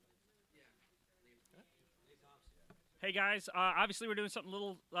Hey guys, obviously we're doing something a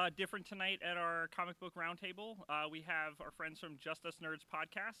little different tonight at our comic book roundtable. We have our friends from Just Us Nerds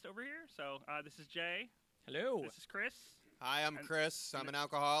podcast over here. So this is Jay. Hello. This is Chris. Hi, I'm Chris. I'm an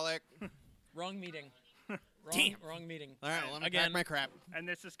alcoholic. Wrong meeting. Wrong meeting. All right, well, let me Again. pack my crap. And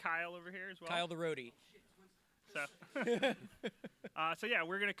this is Kyle over here as well. Kyle the roadie. So yeah,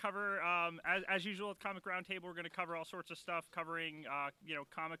 we're going to cover, as usual at Comic Roundtable, we're going to cover all sorts of stuff, covering,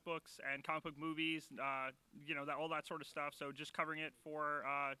 comic books and comic book movies, all that sort of stuff. So just covering it for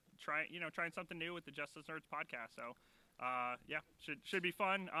trying something new with the Just Us Nerds podcast. So should be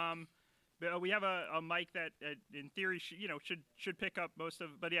fun. We have a mic that, in theory, should pick up most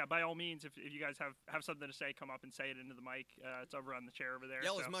of. But yeah, by all means, if you guys have something to say, come up and say it into the mic. It's over on the chair over there.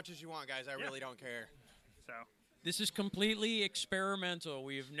 Yell as much as you want, guys. I really don't care. So. This is completely experimental.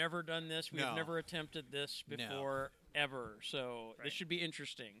 We've never done this. We've No. never attempted this before, ever. So Right. This should be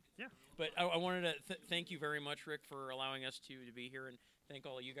interesting. Yeah. But I wanted to thank you very much, Rick, for allowing us to be here, and thank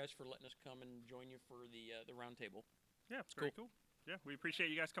all of you guys for letting us come and join you for the roundtable. Yeah, it's very cool. Yeah, we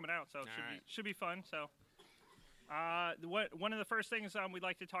appreciate you guys coming out. So it should be fun. So, one of the first things we'd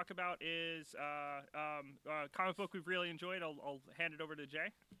like to talk about is comic book we've really enjoyed. I'll hand it over to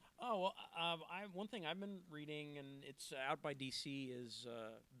Jay. Oh well, one thing I've been reading, and it's out by DC, is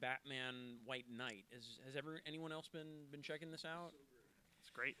Batman White Knight. Has anyone else been checking this out?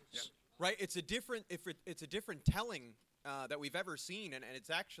 It's great. Yeah. Right, it's a different telling that we've ever seen, and it's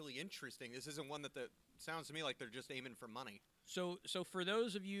actually interesting. This isn't one that sounds to me like they're just aiming for money. So for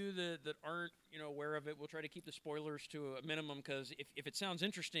those of you that aren't aware of it, we'll try to keep the spoilers to a minimum, because if it sounds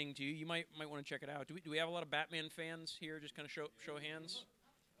interesting to you, you might want to check it out. Do we have a lot of Batman fans here? Just kind of show hands.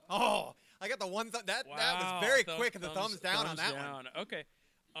 Oh, I got the one that was very quick. The thumbs down on that one. Okay.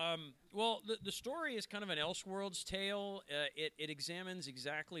 Well, the story is kind of an Elseworlds tale. It examines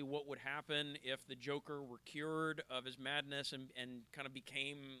exactly what would happen if the Joker were cured of his madness and kind of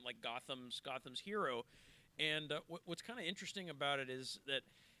became like Gotham's hero. And what's kind of interesting about it is that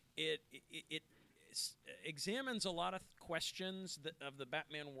it examines a lot of questions of the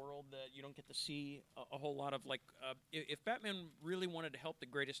Batman world that you don't get to see a whole lot of. Like, if Batman really wanted to help the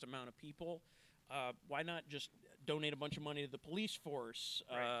greatest amount of people, why not just donate a bunch of money to the police force?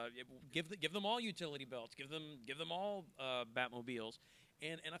 Right. Give them all utility belts. Give them all Batmobiles.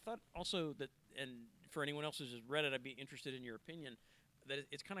 And I thought also that, and for anyone else who's read it, I'd be interested in your opinion, that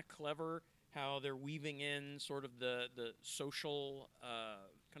it's kind of clever how they're weaving in sort of the social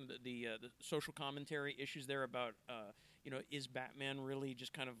kind of the social commentary issues there about is Batman really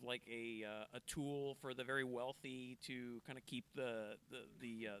just kind of like a tool for the very wealthy to kind of keep the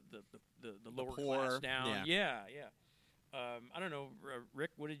lower poor class down? Yeah. I don't know,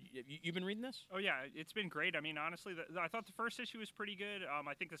 Rick. What did you been reading this? Oh yeah, it's been great. I mean, honestly, I thought the first issue was pretty good.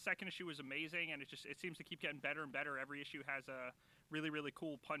 I think the second issue was amazing, and it seems to keep getting better and better. Every issue has a really, really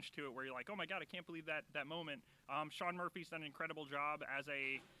cool punch to it where you're like, oh my god, I can't believe that moment. Sean Murphy's done an incredible job as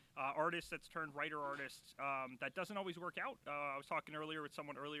a artist that's turned writer artist. That doesn't always work out. I was talking earlier with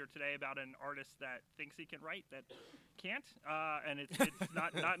someone earlier today about an artist that thinks he can write that can't, and it's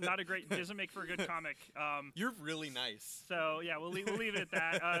not a great. Doesn't make for a good comic. You're really nice. So yeah, we'll leave it at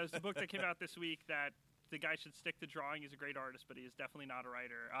that. It's a book that came out this week that the guy should stick to drawing. He's a great artist, but he is definitely not a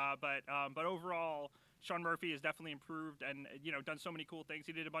writer. But overall, Sean Murphy has definitely improved and done so many cool things.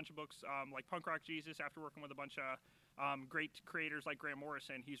 He did a bunch of books like Punk Rock Jesus after working with a bunch of great creators like Grant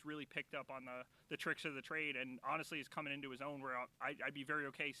Morrison. He's really picked up on the tricks of the trade, and honestly is coming into his own where I'd be very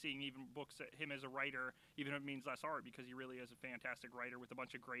okay seeing even books at him as a writer, even if it means less art, because he really is a fantastic writer with a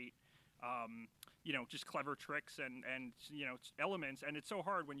bunch of great just clever tricks and elements. And it's so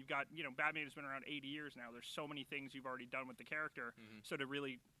hard when you've got, Batman has been around 80 years now. There's so many things you've already done with the character. Mm-hmm. So to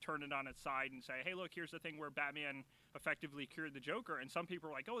really turn it on its side and say, hey, look, here's the thing where Batman effectively cured the Joker. And some people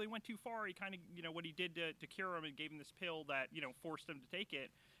are like, oh, they went too far. He kind of, what he did to cure him and gave him this pill that, forced him to take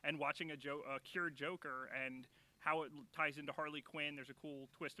it. And watching a cured Joker and how it ties into Harley Quinn. There's a cool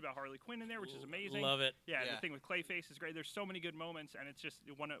twist about Harley Quinn in there, which is amazing. Love it. Yeah, the thing with Clayface is great. There's so many good moments, and it's just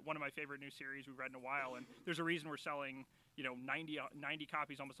one of my favorite new series we've read in a while. And there's a reason we're selling, 90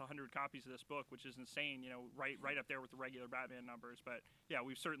 copies, almost 100 copies of this book, which is insane. Right up there with the regular Batman numbers. But yeah,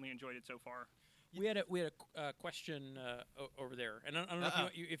 we've certainly enjoyed it so far. We had a question over there, and I don't know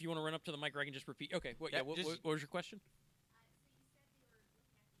if you want to run up to the mic, or I can just repeat. Okay. What was your question?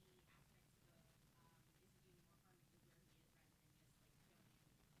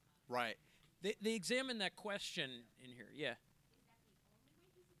 Right. They examine that question in here. Yeah.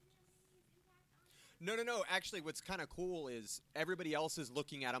 No. Actually, what's kind of cool is everybody else is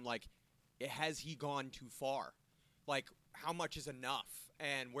looking at him like, has he gone too far? Like, how much is enough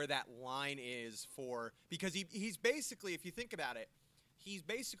and where that line is for, because he's basically, if you think about it, he's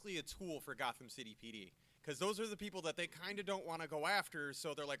basically a tool for Gotham City PD. Because those are the people that they kind of don't want to go after,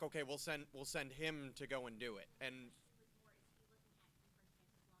 so they're like, okay, we'll send him to go and do it. And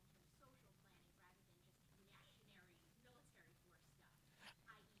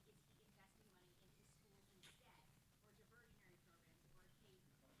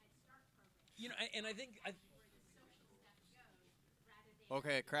And I think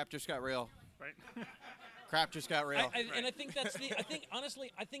okay, crap just got real. Right. Crap just got real. And I think that's the. I think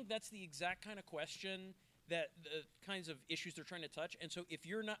honestly, I think that's the exact kind of question that the kinds of issues they're trying to touch. And so if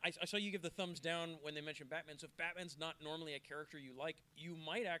you're not, I saw you give the thumbs down when they mentioned Batman. So if Batman's not normally a character you like, you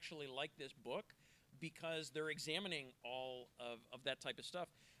might actually like this book because they're examining all of that type of stuff,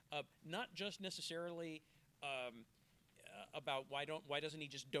 not just necessarily. About why doesn't he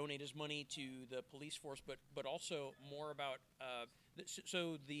just donate his money to the police force, but also more about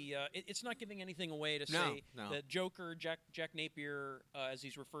it's not giving anything away to say that Joker Jack Napier, as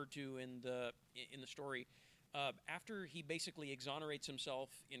he's referred to in the story, after he basically exonerates himself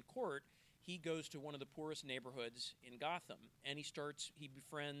in court, he goes to one of the poorest neighborhoods in Gotham, and he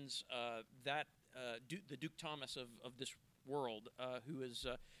befriends the Duke Thomas of this world, who is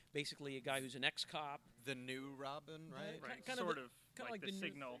basically a guy who's an ex-cop. The new Robin, right? Kind of like the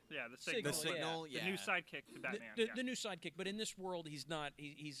Signal. Yeah, the Signal. The Signal, yeah. The new sidekick to Batman. The new sidekick, but in this world, he's not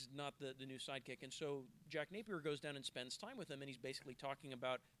the new sidekick. And so Jack Napier goes down and spends time with him, and he's basically talking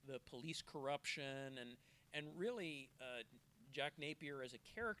about the police corruption, and really Jack Napier as a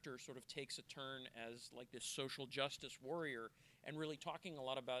character sort of takes a turn as like this social justice warrior, and really talking a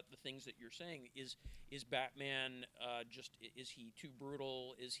lot about the things that you're saying. Is Batman is he too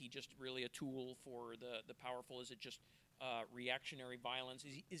brutal? Is he just really a tool for the powerful? Is it just reactionary violence?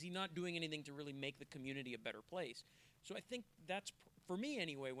 Is he not doing anything to really make the community a better place? So I think that's, for me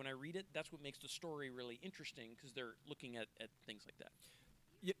anyway, when I read it, that's what makes the story really interesting, because they're looking at things like that.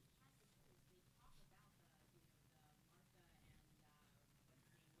 Yeah.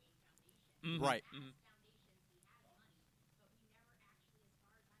 Mm-hmm. Right. Mm-hmm.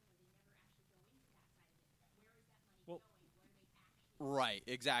 Right,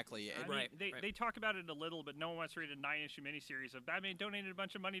 exactly. I mean, they talk about it a little, but no one wants to read a 9-issue miniseries of Batman donated a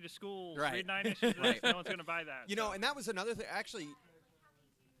bunch of money to schools. Right. Read 9 issues of this. No one's going to buy that. You know, and that was another thing. Actually,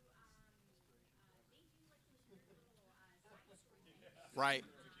 right.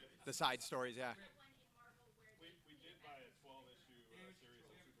 The side stories, yeah. We did buy a 12-issue series of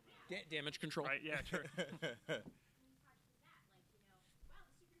Superman. Damage control. Right, yeah, sure.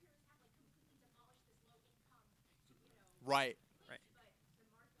 Right.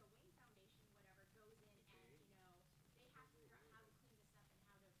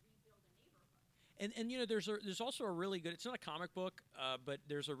 And there's also a really good, it's not a comic book, but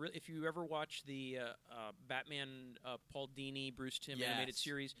there's if you ever watch the Batman Paul Dini Bruce Timm animated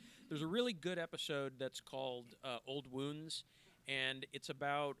series, there's a really good episode that's called Old Wounds, and it's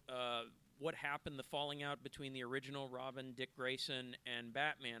about what happened, the falling out between the original Robin, Dick Grayson, and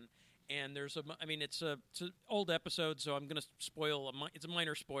Batman. And it's an old episode, so I'm going to spoil it's a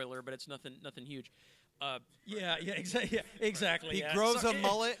minor spoiler, but it's nothing huge. Exactly. He grows a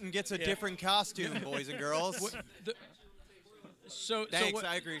mullet and gets a different costume, boys and girls. Thanks,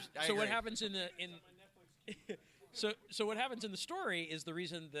 I agree. What happens So what happens in the story is the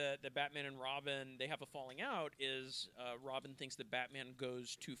reason that Batman and Robin, they have a falling out, is Robin thinks that Batman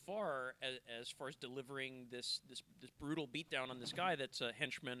goes too far as far as delivering this brutal beatdown on this guy that's a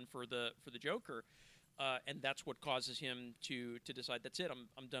henchman for the Joker. And that's what causes him to decide, that's it,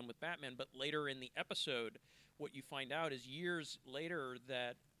 I'm done with Batman. But later in the episode, what you find out is years later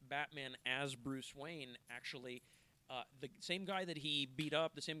that Batman as Bruce Wayne actually, the same guy that he beat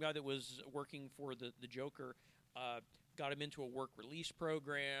up, the same guy that was working for the Joker, got him into a work release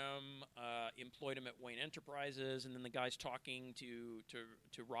program, employed him at Wayne Enterprises, and then the guy's talking to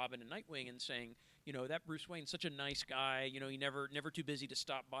Robin and Nightwing and saying, that Bruce Wayne's such a nice guy. He never too busy to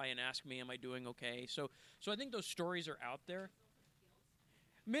stop by and ask me, am I doing okay? So I think those stories are out there.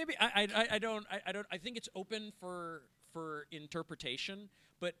 Maybe I don't. I think it's open for interpretation.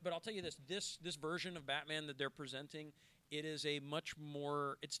 But I'll tell you this version of Batman that they're presenting, it's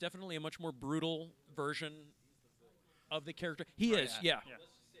definitely a much more brutal version of the character. He is, yeah.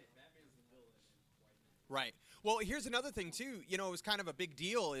 Right. Well, here's another thing too. It was kind of a big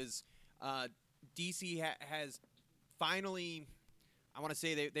deal. Is DC has finally, I want to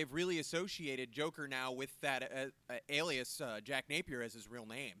say they've really associated Joker now with that alias Jack Napier as his real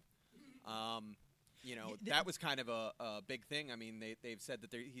name. that was kind of a big thing. I mean, they've said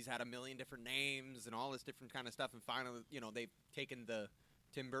that he's had a million different names and all this different kind of stuff, and finally, they've taken the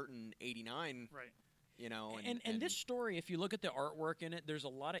Tim Burton '89, Right. And this story, if you look at the artwork in it, there's a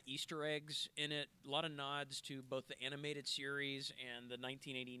lot of Easter eggs in it, a lot of nods to both the animated series and the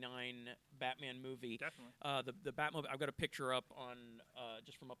 1989 Batman movie. Definitely. The Batmobile. I've got a picture up on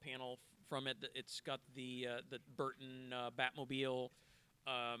just from a panel from it. It's got the Burton Batmobile.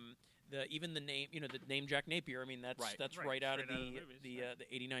 Even the name, the name Jack Napier. I mean, that's right out of the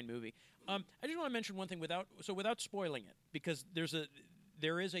 '89 movie. I just want to mention one thing without spoiling it, because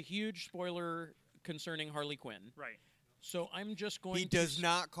there is a huge spoiler concerning Harley Quinn. Right. So I'm just going. He does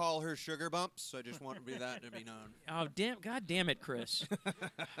not call her sugar bumps. So I just want that to be known. Oh God damn it, Chris.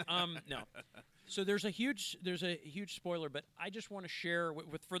 No. So there's a huge spoiler, but I just want to share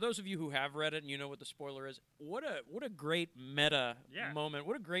with for those of you who have read it and you know what the spoiler is. What a great meta moment.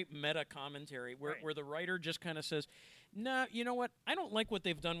 What a great meta commentary where the writer just kind of says, "Nah, you know what? I don't like what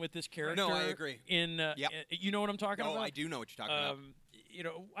they've done with this character." No, I agree. You know what I'm talking about? Oh, I do know what you're talking about.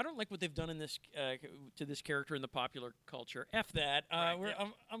 I don't like what they've done in this to this character in the popular culture. F that.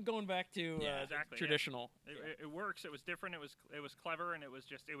 I'm going back to exactly, traditional. It works. It was different. It was clever, and it was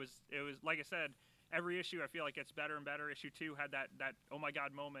like I said. Every issue I feel like gets better and better. Issue 2 had that oh my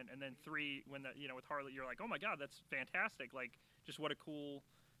god moment, and then 3 when with Harley you're like, oh my god, that's fantastic. Like, just what a cool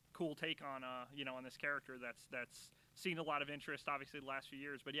take on on this character that's seen a lot of interest obviously the last few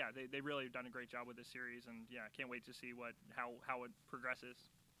years. But yeah, they really have done a great job with this series, and yeah, I can't wait to see how it progresses.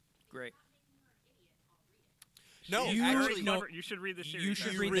 Great. No, actually, no, you should read the series. You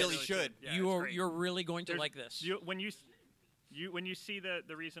should read really should. Yeah, you're really going to like this. When you see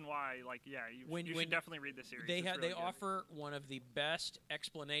the reason why, like, yeah, you should definitely read the series. They offer one of the best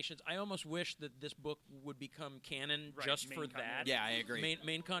explanations. I almost wish that this book would become canon just for that. Yeah, I agree.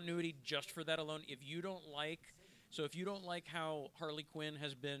 Main continuity just for that alone. If you don't like how Harley Quinn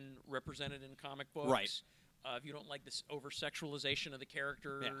has been represented in comic books, right? If you don't like this over sexualization of the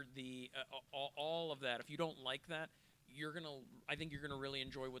character, the all of that. If you don't like that, I think you're gonna really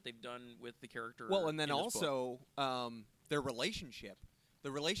enjoy what they've done with the character. Well, and then in this also their relationship,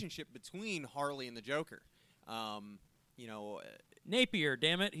 between Harley and the Joker. Napier,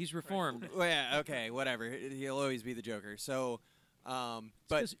 damn it, he's reformed. Well, yeah, okay, whatever. He'll always be the Joker. So,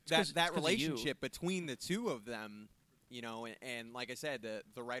 but that relationship between the two of them, and like I said,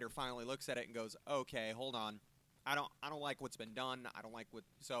 the writer finally looks at it and goes, okay, hold on, I don't like what's been done. I don't like what.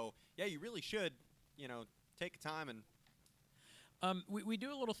 So yeah, you really should, take time and. We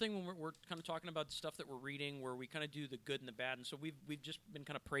do a little thing when we're kind of talking about the stuff that we're reading, where we kind of do the good and the bad, and so we've just been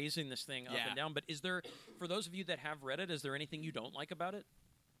kind of praising this thing up and down. But is there, for those of you that have read it, is there anything you don't like about it?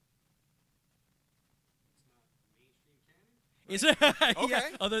 Is it? Okay.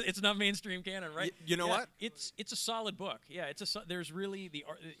 It's not mainstream canon, right? You know what? It's a solid book. Yeah, there's really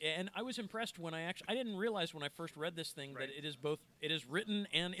and I was impressed when I didn't realize when I first read this thing that it is written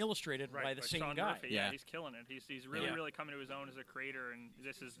and illustrated by the same Sean guy. Murphy. Yeah, he's killing it. He's really coming to his own as a creator, and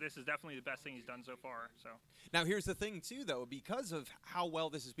this is definitely the best thing he's done so far. So now here's the thing too, though, because of how well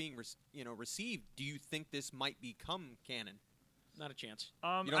this is being received, do you think this might become canon? Not a chance.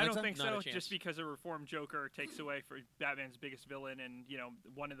 I don't think Not so. a chance. Just because a reformed Joker takes away for Batman's biggest villain, and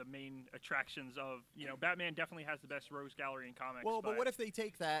one of the main attractions of Batman definitely has the best rogues gallery in comics. Well, but what if they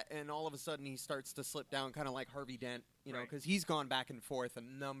take that and all of a sudden he starts to slip down, kind of like Harvey Dent, because he's gone back and forth a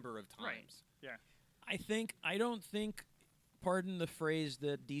number of times. Right. Yeah. I don't think. Pardon the phrase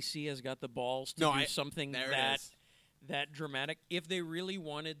that DC has got the balls to do something that dramatic. If they really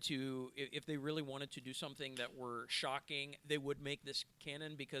wanted to do something that were shocking, they would make this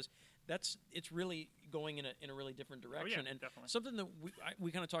canon, because it's really going in a really different direction. And definitely. Something that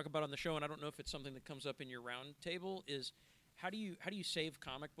we kind of talk about on the show, and I don't know if it's something that comes up in your round table, is how do you save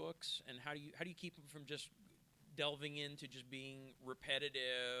comic books, and how do you keep them from just delving into just being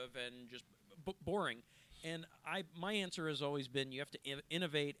repetitive and just boring? And my answer has always been you have to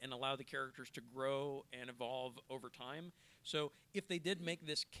innovate and allow the characters to grow and evolve over time. So if they did make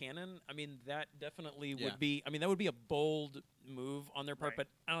this canon, I mean, that definitely would be. I mean, that would be a bold move on their part, but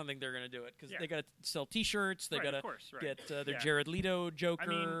I don't think they're going to do it, because they got to sell T-shirts. They got to get their Jared Leto Joker. I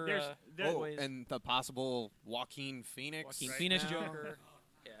mean, and the possible Joaquin Phoenix. Phoenix Joker.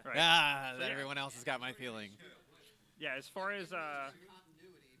 That everyone else has got my feeling. Yeah, as far as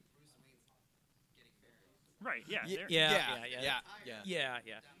right, yeah.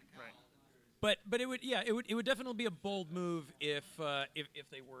 Right. But it would definitely be a bold move if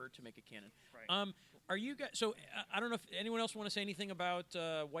they were to make a canon. Right. Are you guys? So I don't know if anyone else want to say anything about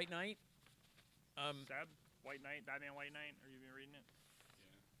White Knight. Seb, White Knight, Batman White Knight. Are you been reading it?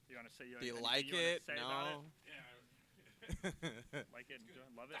 You want to say? Do you anything like you wanna it? say about No. it? Like it?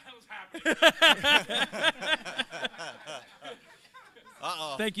 Love it? That was happening.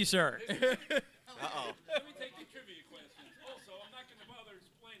 Uh-oh. Thank you, sir. Uh-oh. Let me take the trivia questions. Also, I'm not going to bother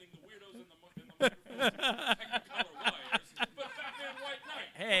explaining the weirdos in the microphone Technicolor wires, but Batman White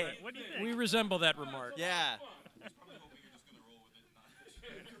Knight. Hey, What do you think? we resemble that remark. Yeah.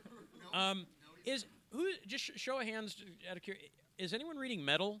 Is who just show of hands out of curiosity? Is anyone reading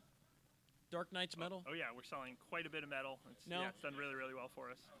Metal? Dark Knight's Metal? Oh yeah, we're selling quite a bit of metal. No. Yeah, it's done really, really well for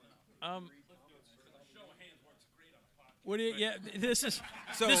us. What do you, yeah, this is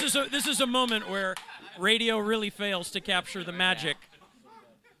So- this is a moment where radio really fails to capture the magic.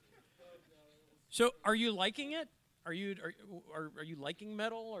 So, are you liking it? Are you liking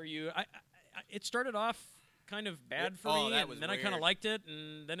Metal? Are you? It started off kind of bad for Oh, me, that and was then I kind of weird. liked it,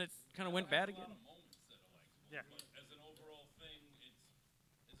 and then it kind of went bad again. Yeah. As an overall thing,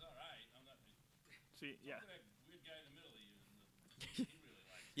 it's all right. I'm not See, yeah, that weird guy in the middle of you.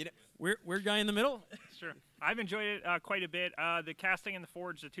 You know, Weird guy in the middle. sure. I've enjoyed it quite a bit. The casting and the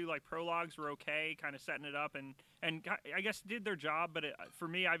Forge, the two like prologues were okay, kind of setting it up, and I guess did their job. But for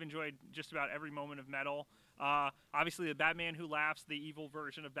me, I've enjoyed just about every moment of Metal. Obviously, the Batman Who Laughs, the evil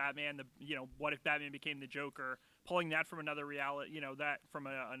version of Batman. What if Batman became the Joker? Pulling that from another reality, that from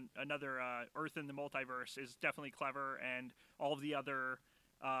another Earth in the multiverse is definitely clever, and all of the other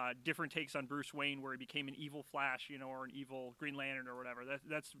different takes on Bruce Wayne, where he became an evil Flash, or an evil Green Lantern or whatever.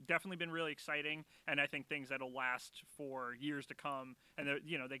 That's definitely been really exciting, and I think things that'll last for years to come. And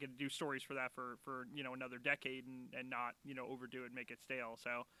they could do stories for that for another decade and not overdo it and make it stale.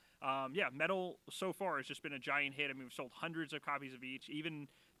 So. Metal so far has just been a giant hit. I mean, we've sold hundreds of copies of each. Even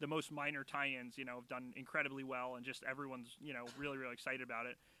the most minor tie-ins, have done incredibly well, and just everyone's, really, really excited about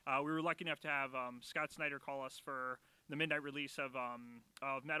it. We were lucky enough to have Scott Snyder call us for the midnight release of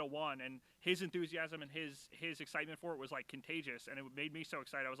Metal 1, and his enthusiasm and his excitement for it was like contagious, and it made me so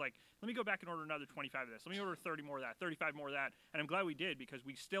excited. I was like, let me go back and order another 25 of this. Let me order 30 more of that, 35 more of that, and I'm glad we did, because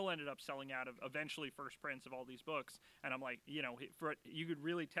we still ended up selling out of eventually first prints of all these books, and I'm like, you could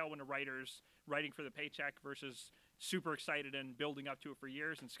really tell when a writer's writing for the paycheck versus super excited and building up to it for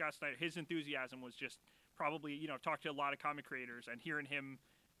years. And Scott Snyder, his enthusiasm was just probably, talked to a lot of comic creators, and hearing him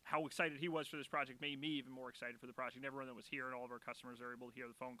how excited he was for this project made me even more excited for the project. Everyone that was here and all of our customers are able to hear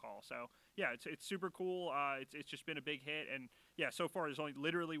the phone call. So yeah, it's super cool. It's just been a big hit, and yeah, so far there's only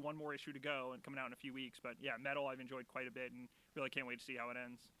literally one more issue to go and coming out in a few weeks. But yeah, Metal I've enjoyed quite a bit, and really can't wait to see how it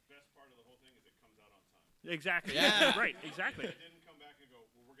ends. Best part of the whole thing is it comes out on time. Exactly. Yeah. Right. Exactly. They didn't come back and go,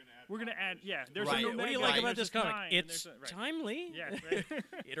 well, we're going to add. We're gonna add. Yeah. There's Right. an What do you Omega, like about there's this a comic? 9, and It's there's a- right. timely. Yeah. Right.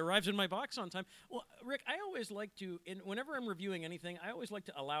 It arrives in my box on time. Well, Rick, I always like to, whenever I'm reviewing anything, I always like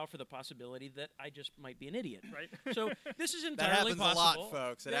to allow for the possibility that I just might be an idiot. Right. So this is that entirely happens possible. a lot,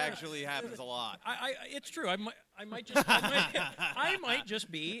 folks. It Yeah. actually happens a lot. It's true. I might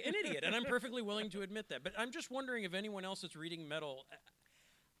just be an idiot, and I'm perfectly willing to admit that. But I'm just wondering if anyone else that's reading Metal.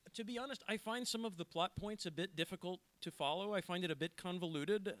 To be honest, I find some of the plot points a bit difficult to follow. I find it a bit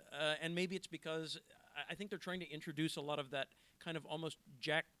convoluted, and maybe it's because I think they're trying to introduce a lot of that kind of almost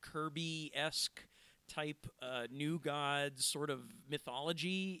Jack Kirby-esque type New Gods sort of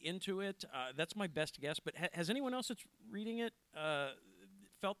mythology into it. That's my best guess. But has anyone else that's reading it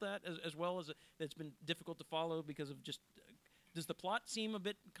felt that as well as it's been difficult to follow because of just? Does the plot seem a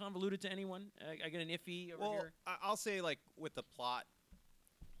bit convoluted to anyone? I get an iffy over here. I'll say, like, with the plot,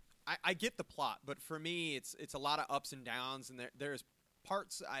 I get the plot, but for me, it's a lot of ups and downs, and there's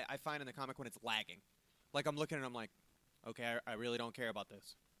parts I find in the comic when it's lagging. Like, I'm looking and I'm like, okay, I really don't care about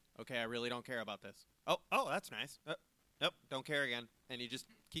this. Okay, I really don't care about this. Oh, that's nice. Nope, don't care again. And you just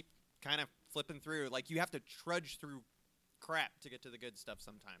keep kind of flipping through. Like, you have to trudge through crap to get to the good stuff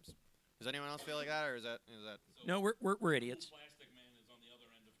sometimes. Does anyone else feel like that, or is that No, we're idiots. Plastic Man is on the other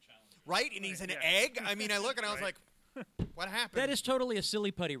end of challenge. right? And he's an Yeah. egg. I mean, I look and I was like, what happened? That is totally a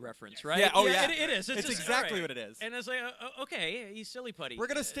silly putty reference, right? Yeah, oh, yeah. It is. It's just- exactly all right. what it is. And it's like, okay, he's silly putty. We're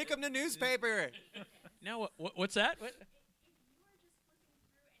gonna stick him to newspaper. Now, what's that? What? If you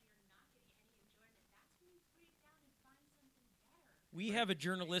are just flipping through and you're not getting any enjoyment, that's when you put it down and find something better. We have a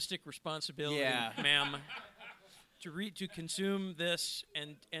journalistic responsibility, Yeah. ma'am, to consume this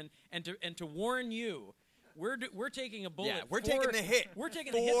and to warn you. We're taking a bullet. Yeah, we're for- taking the hit. We're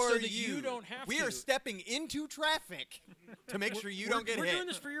taking for the hit so that you. you don't have we to. are stepping into traffic to make sure you We're- don't get we're hit. doing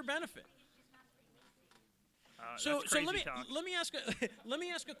this for your benefit. So that's crazy let talk. me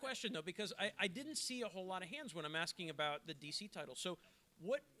ask a question though, because I didn't see a whole lot of hands when I'm asking about the DC titles. So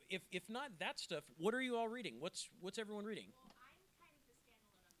what if not that stuff? What are you all reading? What's everyone reading? Well, I'm kind of the standalone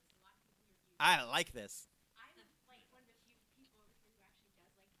on this. A lot of people review. I like this. I'm like one of the few people over here who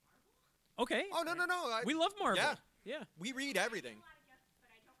actually does like Okay. Oh no. We love Marvel. Yeah. Yeah. We read everything. I read a lot of Justice,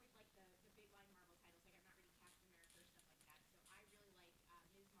 but I don't read like the big line Marvel titles. Like I'm not reading Captain America or stuff like that. So I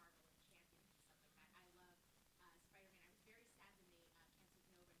really like Ms. Marvel and Champions and stuff like that. I love Spider-Man. I was very sad when they canceled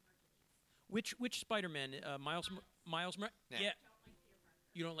Nova and Hercules. Which Spider-Man? Miles. Yeah. Yeah.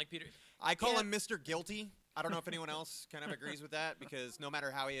 You don't like Peter? I call Yeah. him Mr. Guilty. I don't know if anyone else kind of agrees with that because no matter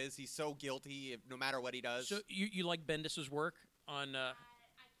how he is, he's so guilty no matter what he does. So you like Bendis's work on? I can't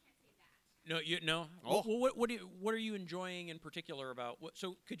say that. No. Oh. Well, what are you enjoying in particular about?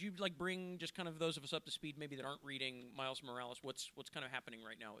 So could you like bring just kind of those of us up to speed, maybe that aren't reading Miles Morales? What's kind of happening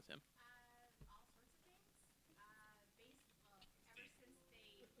right now with him? All sorts of things. Ever since they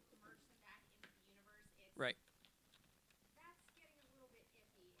merged him back into the universe, it's Right. that's getting a little bit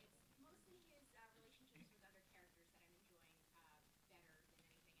iffy. It's mostly his relationships with other characters that I'm enjoying better than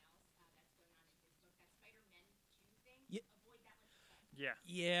anything else that's going on in his book. That Spider-Man 2 thing, Yeah. avoid that like the plague. Yeah.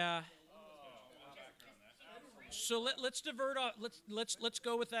 Yeah. So let's divert off. Let's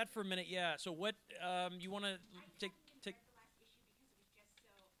go with that for a minute. Yeah. So what you want to take? Read the last issue because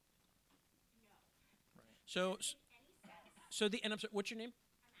it was just So so s- any sense. so the and I'm sorry, what's your name?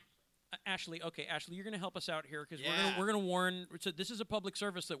 I'm Ashley. Ashley. Okay, Ashley, you're going to help us out here because Yeah. we're gonna warn. So this is a public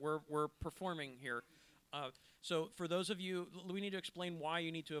service that we're performing here. So for those of you, we need to explain why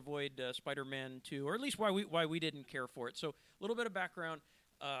you need to avoid Spider-Man 2, or at least why we didn't care for it. So a little bit of background.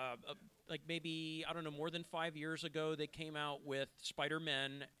 Like maybe I don't know, more than 5 years ago, they came out with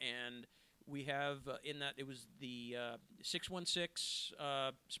Spider-Man, and we have in that it was the 616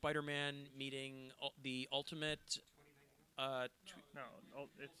 Spider-Man meeting the Ultimate. No,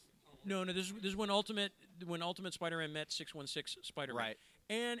 it's No, this is when Ultimate Spider-Man met 616 Spider-Man. Right.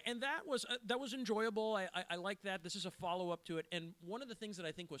 And that was enjoyable. I like that. This is a follow up to it. And one of the things that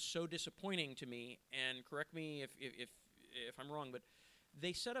I think was so disappointing to me, and correct me if I'm wrong, but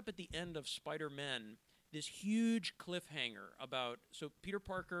they set up at the end of Spider-Man this huge cliffhanger about Peter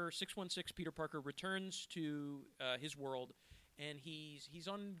Parker, 616 Peter Parker returns to his world, and he's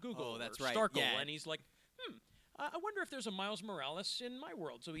on Google Oh, that's or right. Starkle, Yeah. and he's like, I wonder if there's a Miles Morales in my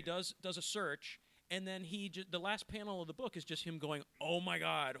world. So he does a search, and then the last panel of the book is just him going, "Oh my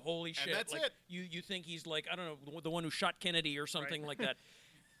God, holy shit!" that's like, it. You think he's like, I don't know, the one who shot Kennedy or something like that.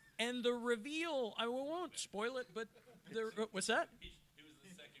 And the reveal, I won't spoil it, but what's that?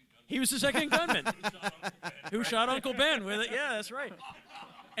 He was the second gunman. He was the second gunman who shot Uncle Ben with it. Yeah, that's right.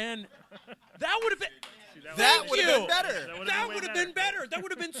 And that would have been. That Thank would have you. been better. That would have been better. That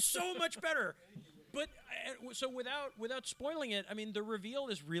would have been so much better. But so without spoiling it, I mean, the reveal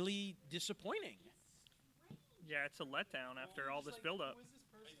is really disappointing. yeah, it's a letdown after all this buildup. I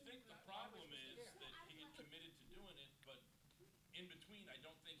think the problem is that he had committed to doing it, but in between, I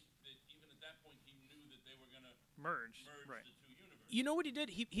don't think that even at that point he knew that they were going to Merged, merge right? the two universes. You know what he did?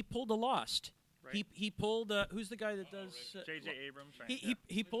 He pulled a Lost. Right. He pulled who's the guy that does J.J. Abrams, right?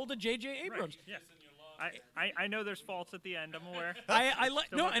 he pulled a J.J. Abrams. Yeah. Yes, and you lost. I know there's faults at the end. I'm aware. Still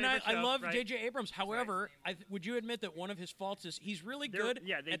No, my and I favorite show, love right? J.J. Abrams. However, would you admit that one of his faults is he's really They're- good?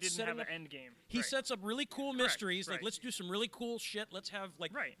 Yeah, they at didn't setting have up, an end game. He right. sets up really cool mysteries. Like, right. let's do some really cool shit. Let's have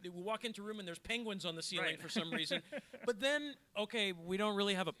like Right. we walk into a room and there's penguins on the ceiling Right. for some reason. But then, okay, we don't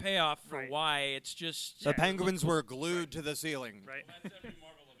really have a payoff for Right. why. It's just The penguins were glued to the ceiling. Right. That's every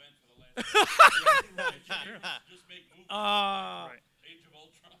Marvel event for the last Just make movies. Right. Age of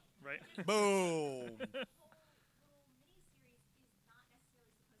Ultron. Right. Boom. Miniseries is not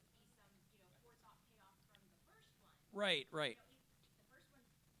necessarily supposed to be some, forethought payoff from the first one. right. The first one,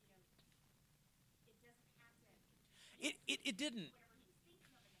 it doesn't have to. It didn't. Whatever he was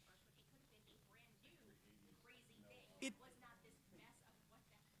thinking of in the first one, it could have been a brand new, crazy thing. It- It was not this mess of what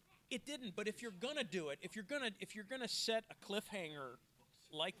the heck. It didn't, but if you're gonna do it, if you're gonna set a cliffhanger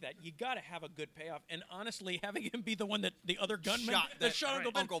like that, you got to have a good payoff. And honestly, having him be the one that the other gunman Shot that shot right.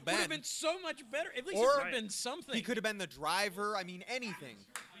 Uncle Uncle Ben, would have Ben. been so much better. At least Or- it would have been something. He could have been the driver. I mean, anything.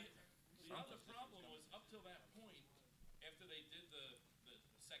 The other problem was up till that point, after they did the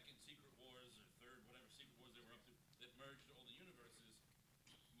second Secret Wars or third, whatever Secret Wars they were up to, that merged all the universes,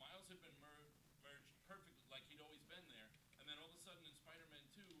 Miles had been merged perfectly, like he'd always been there. And then all of a sudden in Spider-Man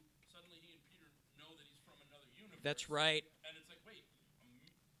 2, suddenly he and Peter know that he's from another universe. That's right. And it's like, wait,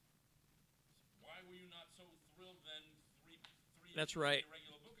 why were you not so thrilled then three That's issues right. in a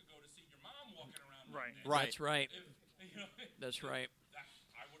regular book ago to see your mom walking around? Right. naked? Right. That's right. If, That's right.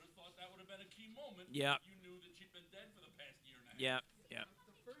 I would have thought that would have been a key moment. Yeah. You knew that she'd been dead for the past year and a half. Yeah. Yeah.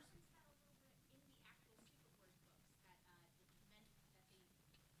 The first one's had a little bit in the actual Secret Wars books that it meant that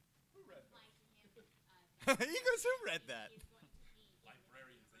they applied to him. He goes, who read that? Is going to be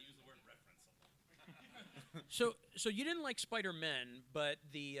Librarians, they use the word reference a lot. So you didn't like Spider-Man, but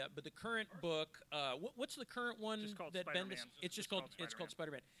the current book, what's the current one Just called that Spider-Man. Bendis? It's just called Spider-Man.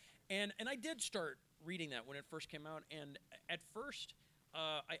 Spider-Man, and I did start reading that when it first came out, and at first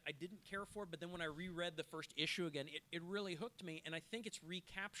I didn't care for it, but then when I reread the first issue again, it really hooked me, and I think it's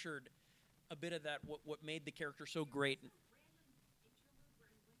recaptured a bit of that what made the character so great.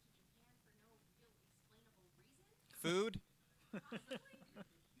 Food. He's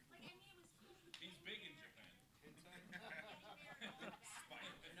big in Japan.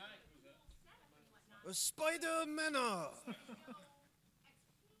 Spider-Man.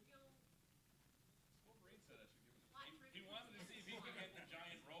 He wanted to see if he could get the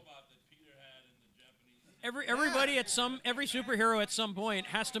giant robot that Peter had in the Japanese. Everybody every superhero at some point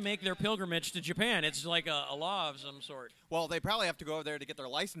has to make their pilgrimage to Japan. It's like a law of some sort. Well, they probably have to go over there to get their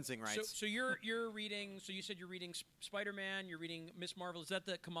licensing rights. So you're reading. So you said you're reading Spider-Man. You're reading Miss Marvel. Is that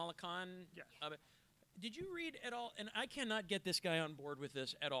the Kamala Khan? Yes. Did you read at all? And I cannot get this guy on board with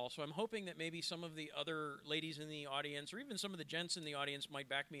this at all. So I'm hoping that maybe some of the other ladies in the audience, or even some of the gents in the audience, might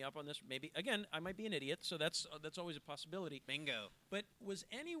back me up on this. Maybe again, I might be an idiot. So that's always a possibility. Bingo. But was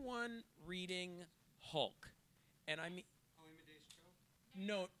anyone reading Hulk? And I mean,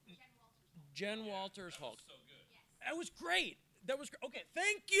 no, Jen Walters Hulk. So good. That was great. That was great. Okay,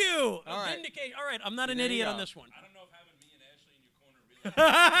 thank you. All right. Vindication. All right, I'm not an There you idiot go. on this one. I don't know if having me and Ashley in your corner really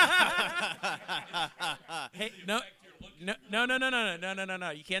Hey, no.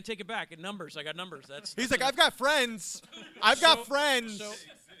 You can't take it back. In numbers, I got numbers. That's He's like, I've got friends. I've got friends. So,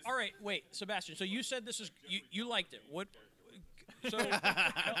 all right, wait, Sebastian. So you said this is you liked it. What? So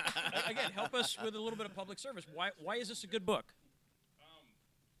again, help us with a little bit of public service. Why is this a good book?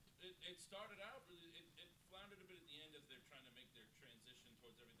 It started out really. It floundered a bit at the end as they're trying to make their transition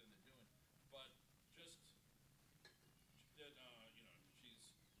towards everything they're doing. But just that,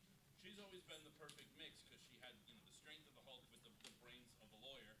 she's always been the perfect mix because she had the strength of the Hulk with the brains of a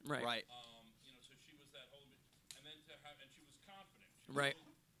lawyer. Right. So she was that whole, and then and she was confident. She Right.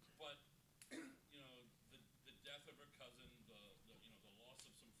 was- But the death of her cousin, the loss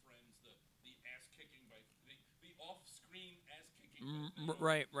of some friends, the ass kicking by the off-screen ass kicking.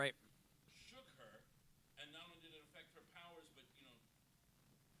 Right. Shook her, and not only did it affect her powers, but she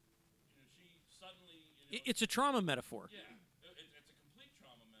suddenly. It's a trauma metaphor. Yeah, it's a complete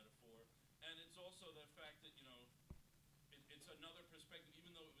trauma metaphor, and it's also the fact that it's another perspective.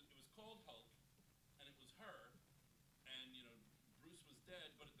 Even though it was called Hulk, and it was her, and Bruce was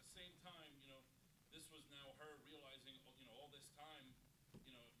dead, but at the same time, this was now her realizing, all this time,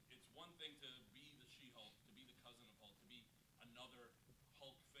 it's one thing to be the She-Hulk, to be the cousin of Hulk, to be another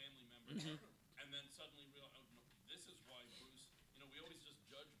Hulk family member, and then suddenly realize, oh, no, this is why Bruce. We always just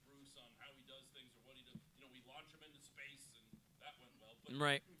judge Bruce on how he does things or what he does. We launch him into space, and that went well. But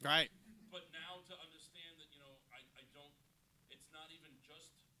Right. But now to understand that, I don't. It's not even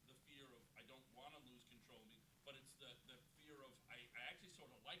just the fear of I don't want to lose control of me, but it's the fear of I actually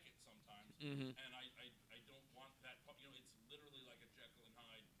sort of like it sometimes, Mhm. and I don't want that. It's literally like a Jekyll and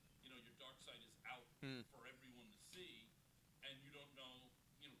Hyde. Your dark side is out for everyone to see, and you don't know.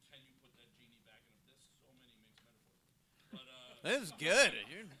 Can you put that genie back in? There's so many mixed metaphors, but This is good.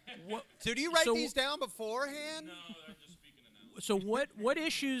 So do you write these down beforehand? no, I'm just speaking in that. So what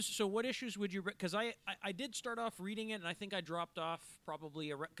issues? So what issues would you? Because I did start off reading it, and I think I dropped off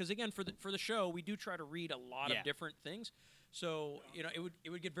probably because again for the show we do try to read a lot of different things. So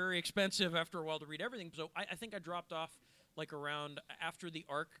it would get very expensive after a while to read everything. So I think I dropped off like around after the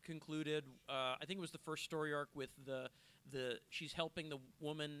arc concluded. I think it was the first story arc with the she's helping the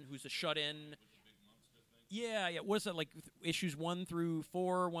woman who's a shut-in. Yeah. What's that like? Issues 1 through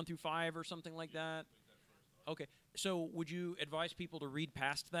 4, 1 through 5, or something like that. Okay. So would you advise people to read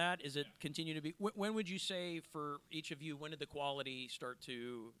past that? Is it continue to be? When would you say for each of you? When did the quality start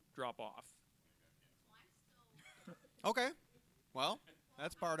to drop off? Okay. Well,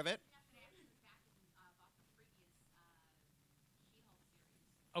 that's part of it.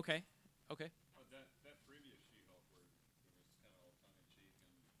 Okay. That previous She-Hulk where it was kind of all tongue-in-cheek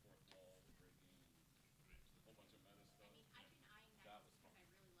and fourth wall breaking and a whole bunch of meta stuff. I've been eyeing that just because I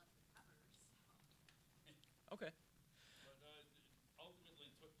really love the covers. Okay. But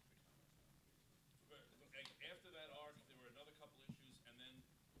ultimately, after that arc, there were another couple issues, and then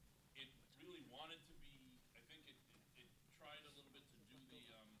it really wanted to be. I think it tried a little bit to do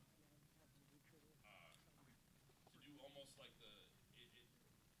almost like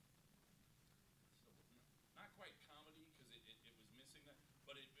not quite comedy because it was missing that,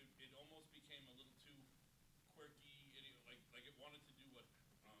 but it almost became a little too quirky. Like it wanted to do what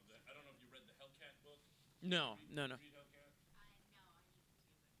I don't know if you read the Hellcat book. No. Read Hellcat? No, I need to, but no.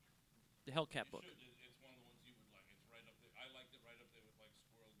 The Hellcat book. It's one of the ones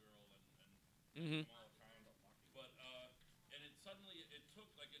Mhm. Kamala Khan. But and it suddenly it took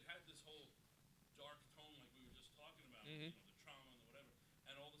like it had this whole dark tone like we were just talking about, Mhm. the trauma and the whatever,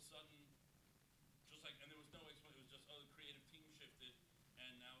 and all of a sudden, just like and there was no explanation. It was just the creative team shifted,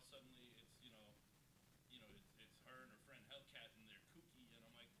 and now suddenly it's it's her and her friend Hellcat and they're kooky, and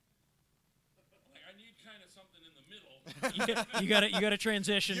I'm like I need kind of something in the middle. You gotta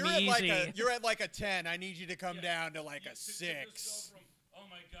transition You're me at easy. you're at like a 10. I need you to come down to like a To just 6. go from, oh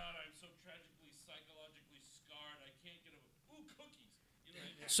my God, I'm so tragically, psychologically scarred. I can't get over. Ooh, cookies.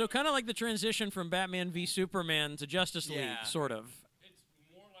 So kind of like the transition from Batman v Superman to Justice League, Yeah. sort of. It's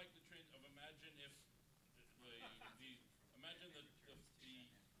more like the trend of imagine if imagine the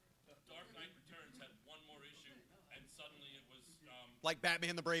Dark Knight Returns had one more issue, and suddenly it was Like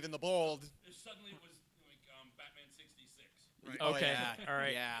Batman the Brave and the Bold. suddenly it was like Batman 66. Oh, Okay. yeah. All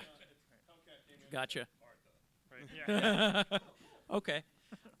right. Yeah. Gotcha. Right. Yeah. Okay.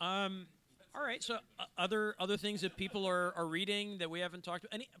 All right. So other things that people are reading that we haven't talked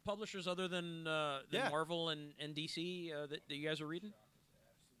about. Any publishers other than Yeah. Marvel and DC that you guys are reading?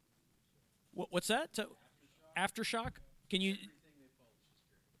 What's that? Aftershock? Can you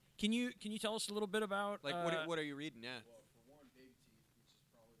tell us a little bit about Like what are you reading? Yeah. Well, for one, Baby Teeth, which is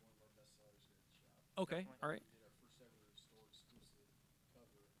probably one of our best sellers here at the shop. Okay. All right. We did our first ever store exclusive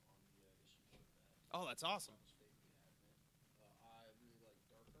cover on the issue one of that. Oh, that's awesome. Much faith we have in it. I really like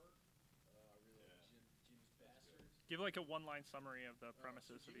Dark Art. I really like Jimmy's Bastards. Give like a one-line summary of the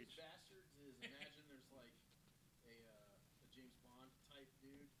premises of Jimmy's each. Bastards is imagine there's like a James Bond type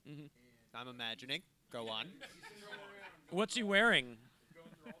dude, Mhm. and I'm imagining. Go on. he's been going around What's he wearing? going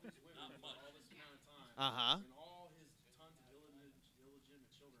through all these women for all this amount of time. Uh-huh. And all his tons of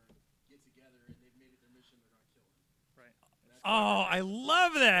illegitimate children get together and they've made it their mission they're going to kill him. Right. That's Oh, I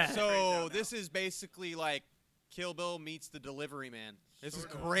love that. So this is basically like Kill Bill meets the Delivery Man. This is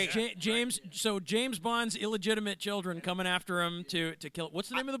great. James Bond's illegitimate children coming after him to kill. What's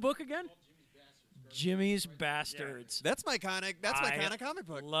the name of the book again? Jimmy's Bastards. That's my kind of I comic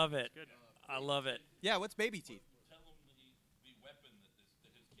book. Love it. Good. I love it. Yeah. What's Baby Teeth? Tell him the weapon that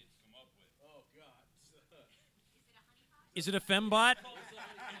his kids come up with. Oh, God. Is it a fembot? It's called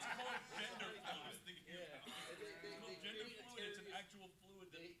gender fluid. Gender fluid. It's an actual fluid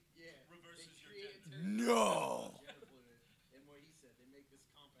that reverses your gender. No. Gender fluid. And what he said, they make this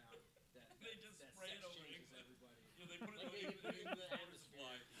compound that They just that spray it sex over changes England. everybody. They put it in the water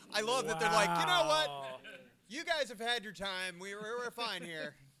supply. I love that they're like, you know what? Wow. You guys have had your time. We're fine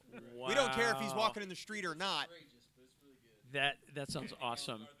here. We don't care if he's Wow. walking in the street or not. Outrageous, but it's really good. That sounds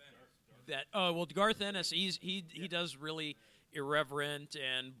awesome. Garth Ennis, he does really irreverent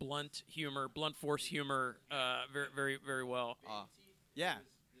and blunt force humor, very very very well. Uh, Baby Teeth yeah. is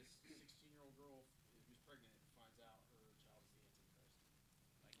this 16-year-old girl who's pregnant finds out her child is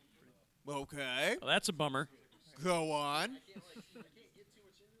the Antichrist. Okay. Well, that's a bummer. Go on. I can't get too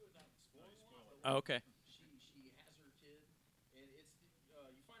much into it without spoiling a lot, but Oh, okay. she has her kid, and it's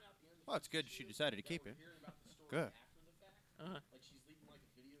you find out at the end. Of Well, it's the good issue she decided to that keep we're it. Hearing about the story Good. after the fact, Uh-huh. like she's leaving like a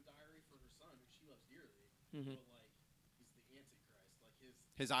video diary for her son, who she loves dearly, Mhm. but like he's the Antichrist, like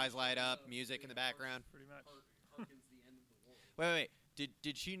His eyes light up, music in the background. Pretty much. Harkens the end of the world. Wait.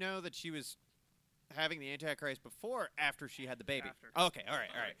 Did she know that she was having the Antichrist before or after she had the baby? After. Okay. All right.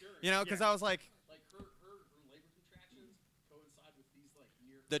 You know, because I was like, Like her labor contractions coincide with these like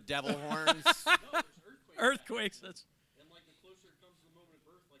near. the devil horns. No, there's Earthquakes. That's. And like the closer it comes to the moment of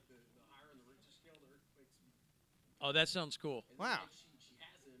birth, like the higher on the Richter scale, the earthquakes. Oh, that sounds cool. And Wow. then, like, she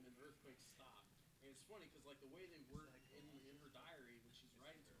has him, and the earthquakes stop. And it's funny because like the way they word in her diary when she's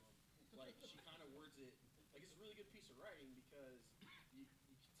writing to him, like she kind of words it like it's a really good piece of writing because you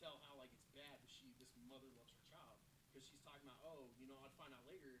can tell how like it's bad, but this mother loves her child because she's talking about I'd find out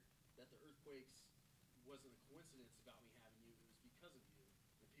later that the earthquakes wasn't a coincidence about me having you, it was because of you.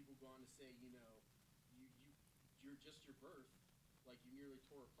 And people go on to say you're just your birth, like you nearly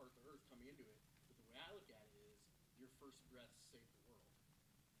tore apart the earth coming into it. But the way I look at it is your first breath saved the world.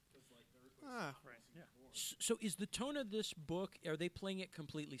 Because like the earthquake stopped Right, once he yeah. was born. So is the tone of this book? Are they playing it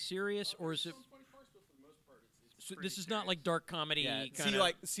completely serious, or is it? Some funny parts, but for the most part, it's So pretty this is not serious. like dark comedy. Yeah.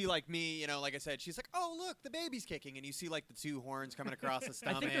 Kinda, See like me. You know, like I said, she's like, oh look, the baby's kicking, and you see like the two horns coming across the I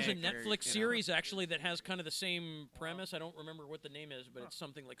stomach. think there's a or, Netflix you know. series actually that has kind of the same premise. I don't remember what the name is, but it's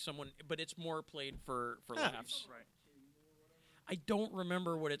something like but it's more played for Huh. laughs. Right. I don't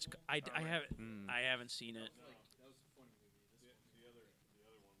remember what it's. I haven't. Hmm. I haven't seen it. that was a funny movie. This one. The other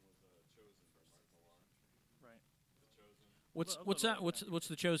one was Chosen by Mark Millar. Right. The Chosen. What's A what's little that? bit, What's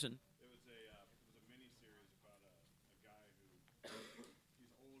the Chosen? It was a mini series about a guy who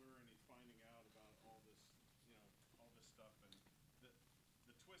he's older and he's finding out about all this stuff, and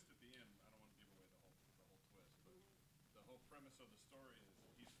the twist at the end. I don't want to give so the story is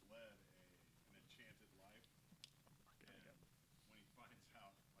he's led an enchanted life, and when he finds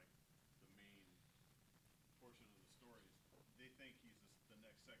out like the main portion of the story is they think he's the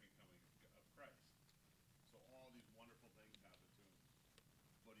next second coming of Christ. So all these wonderful things happen to him,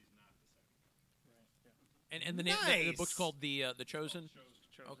 but he's not the second coming. And the name the book's Nice. called the Chosen.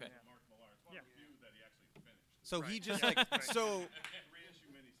 Chosen, Okay. yeah. Mark Millar. It's one Yeah. of the few that he actually finished. So he Right. just like so.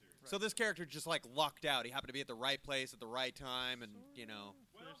 Reissue miniseries. So this character just like lucked out. He happened to be at the right place at the right time, and you know.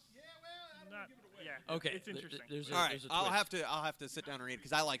 Well, yeah, well, I don't Not, give it away. yeah. Okay. It's interesting. There's a, All right, there's a I'll twist. have to sit down and read it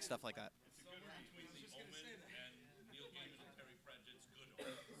because I like stuff like that. It's somewhere between The Omen and Neil Gaiman and Terry Pratchett's good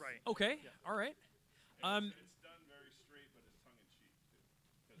art. Right. Okay. All right. It's done very straight, but it's tongue in cheek too,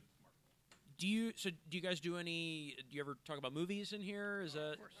 because it's Mark Millar. Do you guys do any? Do you ever talk about movies in here? Is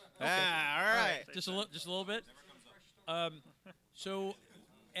that Ah, all right. just a little bit? So,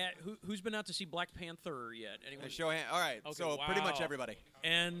 who's been out to see Black Panther yet? Anyone? Show hand. All right. Okay, So pretty much wow. everybody.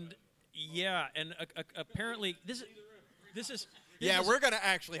 And yeah, and apparently this is. Yeah, we're gonna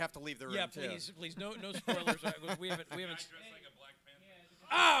actually have to leave the room Yeah, too. please, no spoilers. we haven't. Guy dressed like a Black Panther.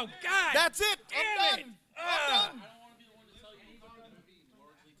 Oh God! That's it. Damn I'm it! done. Ah! I don't want to be the one to tell you, but the movie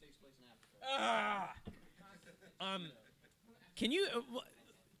largely takes place in Africa. Can you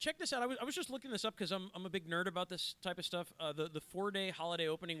check this out? I was just looking this up because I'm a big nerd about this type of stuff. The 4-day holiday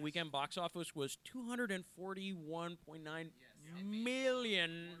opening weekend box office was $241.9 million. Over $1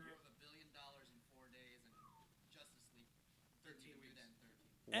 billion in 4 days, and Justice League 13 do that in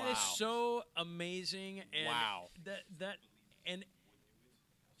 13. That is Wow. so amazing. And Wow. That and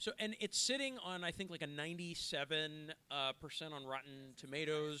so and it's sitting on I think like a 97% on Rotten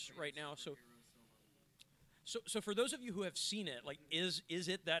Tomatoes right now. So for those of you who have seen it, like is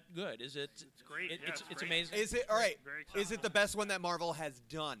it that good? Is it? It's great. Yeah, it's it's great. amazing. Is it all right? Very exciting. Is it the best one that Marvel has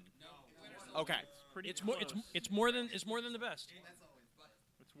done? Okay. Pretty It's more close. it's more than the best. That's always, but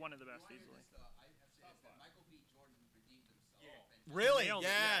It's one of the best easily. I have to say this, that Michael B. Jordan redeemed himself. And Really? Nailed it.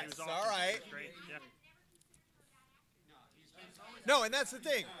 Yeah, he Yes. was All awesome. right. Great. Yeah. No, and that's the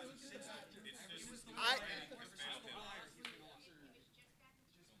thing.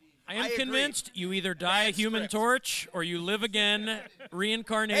 I am I agree. convinced you either die a Bad Human script. Torch or you live again,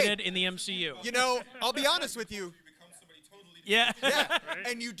 reincarnated in the MCU. You know, I'll be honest with you. Yeah. Yeah,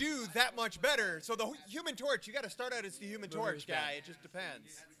 and you do that much better. So the Human Torch, you got to start out as the Human Torch guy. It just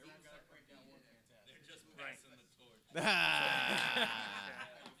depends. They're just passing the torch.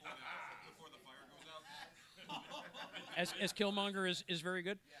 As Killmonger is very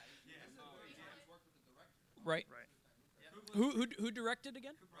good. Right. Right. Who directed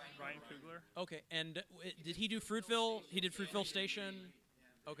again? Ryan Coogler. Okay, and did he do Fruitville? He did Fruitville Station.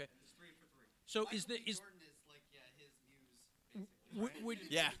 Okay. So is Jordan is like, his muse.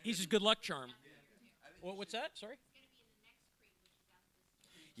 Yeah. he's his good luck charm? What's that? Sorry.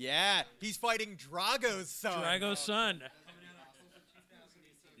 Yeah, he's fighting Drago's son. Drago's son.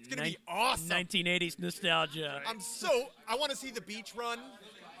 It's gonna be awesome. 1980s nostalgia. I want to see the beach run.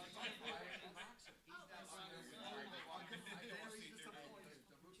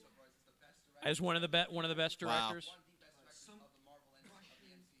 As one of the best Wow. directors.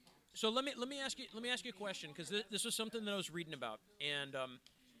 So let me ask you a question because this was something that I was reading about, and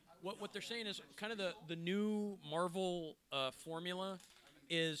what they're saying is kind of the new Marvel formula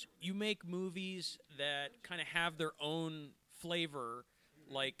is you make movies that kind of have their own flavor,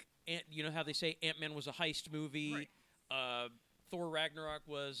 like you know how they say Ant-Man was a heist movie, Thor Ragnarok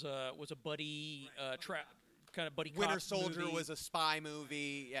was a buddy kind of buddy Winter cop Soldier movie. was a spy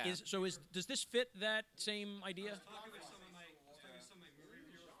movie. Yeah. Does this fit that same idea? Talking with some of my movie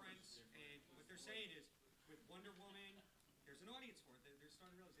reviewer friends, and what they're saying is, with Wonder Woman, there's an audience for it. They're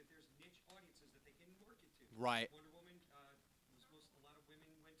starting to realize that there's niche audiences that they can market to. Right. Wonder Woman a lot of women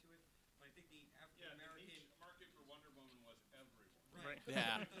went to it, but I think the African Yeah, the American, niche market for Wonder Woman was everyone. Right.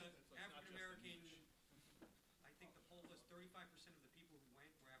 Yeah. African American, I think the poll was 35% of the people who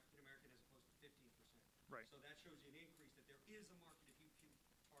went were African American as opposed to 15%. Right. So that shows you an increase that there is a market if you can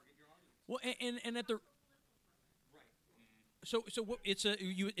target your audience. Well, and at the Right. so what, it's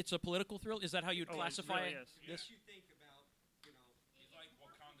a political thrill. Is that how you'd Oh, it classify really is. this? You think about, He's like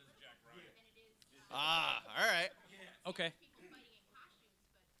Wakanda's Jack Ryan. Ah, all right. Okay.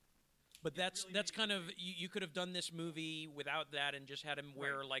 But that's kind of you could have done this movie without that and just had him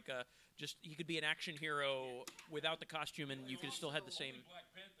wear like he could be an action hero without the costume and you could have still had the same. Only Black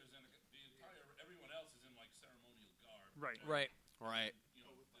Panther's in everyone else is in like ceremonial garb. Right. Right. Right. You know,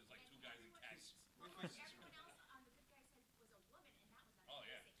 there's like two guys in khakis. Everyone else on the good guy side was a woman, and that was Oh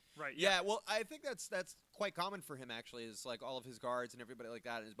yeah. Right. Yeah, well, I think that's quite common for him actually. Is like all of his guards and everybody like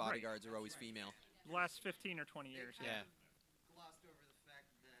that, and his bodyguards are always female. The last 15 or 20 years. Yeah.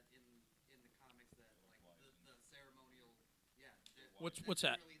 What's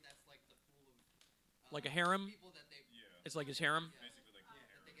that? Literally, that's like the pool of Like a harem? people that they It's like his harem. Basically, like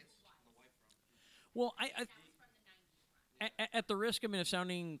that they get the wife from. Well, at the risk, I mean, of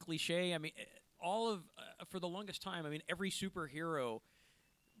sounding cliche, I mean, all of for the longest time, I mean, every superhero,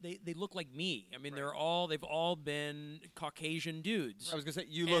 they look like me. I mean, they've all been Caucasian dudes. I was gonna say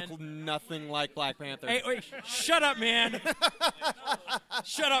you look And- nothing like Black Panther. Hey, wait, shut up, man!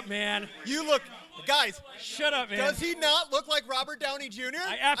 Shut up, man! You look, guys. Shut up, man! Does he not look like Robert Downey Jr.?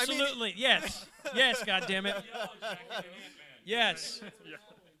 I absolutely yes, yes. God damn it! Yes.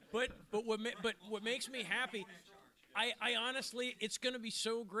 But what makes me happy, I honestly, it's going to be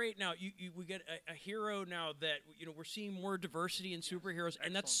so great now. We get a hero now that we're seeing more diversity in superheroes,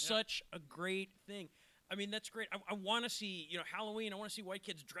 and that's such a great thing. I mean, that's great. I want to see Halloween. I want to see white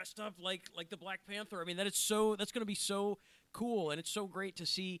kids dressed up like the Black Panther. I mean, that's going to be so cool, and it's so great to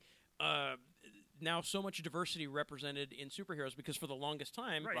see. Now so much diversity represented in superheroes because for the longest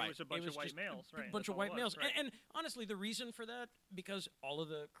time, Right, it was a bunch of white just males, a right, bunch that's of all it white was, males, right. and honestly, the reason for that because all of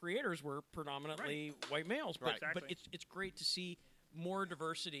the creators were predominantly white males. But, Right. but Exactly. it's great to see more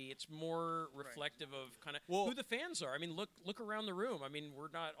diversity. It's more reflective of kind of Well- who the fans are. I mean, look around the room. I mean,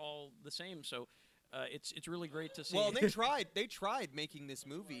 we're not all the same, so it's really great to see. Well, they tried making this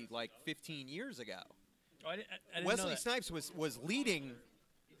movie like 15 years ago. Oh, I didn't know Wesley that. Snipes was leading.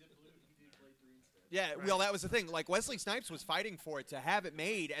 Yeah, well, that was the thing. Like Wesley Snipes was fighting for it to have it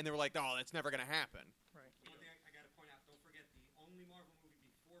made, and they were like, "Oh, that's never gonna happen." One thing I got to point out, don't forget, the only Marvel movie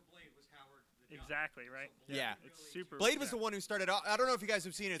before Blade was Howard the Duck. Exactly, right? Yeah. It's super. Blade was the one who started. I don't know if you guys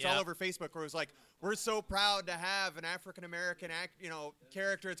have seen it. It's all Yeah. over Facebook. Where it was like, "We're so proud to have an African American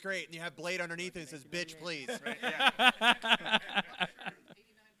character. It's great." And you have Blade underneath it. It says, "Bitch, please." Right, yeah.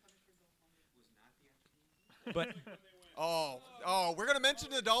 But Oh, we're gonna mention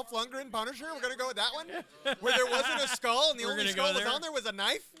the Dolph Lundgren Punisher. We're gonna go with that one, where there wasn't a skull and the We're only gonna go skull was there? on there was a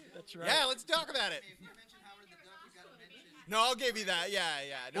knife. that's right. Yeah, let's talk about it. If you mention Howard the Duck, you gotta mention. No, I'll give you that. Yeah.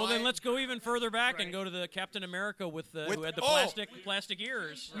 No, Well, then I- let's go even further back and Right. go to the Captain America with With- who had the oh! plastic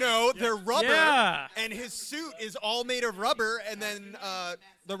ears. No, they're rubber, Yeah. and his suit is all made of rubber, and then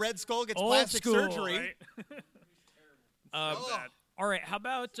the Red Skull gets Old plastic school. surgery. Right? Um, Bad. all right, how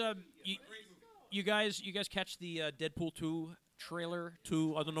about you guys catch the Deadpool 2 trailer?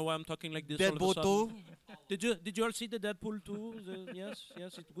 2. I don't know why I'm talking like this. all of a sudden. Did you all see the Deadpool 2? Yes,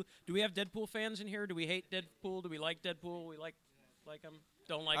 it's good. Do we have Deadpool fans in here? Do we hate Deadpool? Do we like Deadpool? We like him?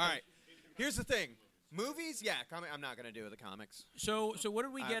 Don't like All him? right. Here's the thing. Movies, yeah. I'm not gonna do the comics. So what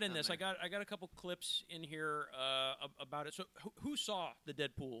did we get in I'm this? there. I got a couple clips in here about it. So who saw the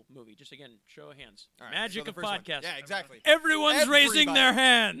Deadpool movie? Just again, show of hands. All right, Magic so the of first one. podcast. Yeah, exactly. Everyone's raising Everybody. their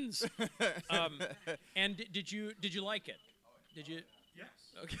hands. And did you like it? Did you? Yes.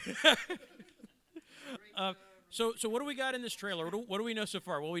 Okay. So what do we got in this trailer? What do we know so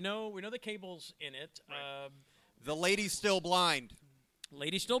far? Well, we know the Cable's in it. The lady's still blind.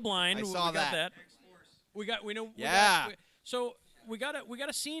 Lady's still blind. I we saw got that. that. We know. Yeah. We got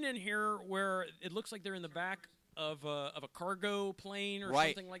a scene in here where it looks like they're in the back of a cargo plane or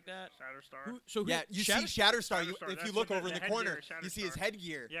Right. something like that. Shatterstar. Yeah, you see Shatter- Shatterstar. Shatterstar, If that's you look what over in the the corner, headgear, you see his Shatterstar.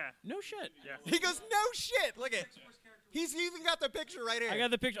 headgear. Yeah. No shit. Yeah. He goes, "No shit! Look at, he's even got the picture right here." I got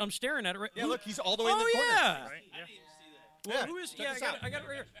the picture. I'm staring at it. Right. Yeah, look, he's all the way in Oh the corner. yeah. Right? Yeah. Well, Yeah, who is? check Yeah, this I out. got it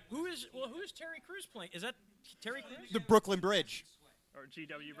right here. Who is Terry Crews playing? Is that Terry Crews? The Brooklyn Bridge Or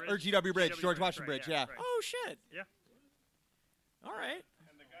GW Bridge. or GW Bridge, George Washington Bridge. Yeah. right. Oh shit. Yeah. All right.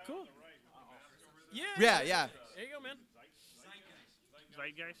 Cool. Yeah. Yeah. There you go, man.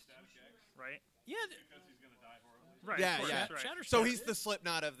 Zeitgeist. Right. Yeah. Right. Yeah, of course, yeah. Right. Shatterstar. So he's the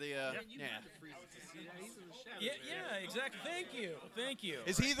Slipknot of the. Yeah. Yeah, exactly. Thank you.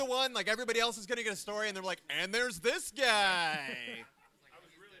 Is he the one? Like everybody else is gonna get a story, and they're like, "And there's this guy."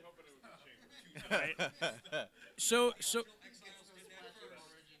 Right.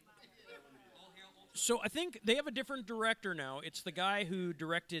 So I think they have a different director now. It's the guy who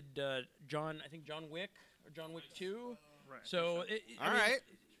directed John Wick or John Wick 2. Right. So All right.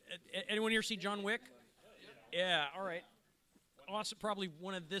 Anyone here see John Wick? Yeah. All right. Awesome. Probably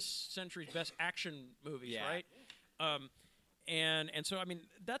one of this century's best action movies, Yeah. right? And so I mean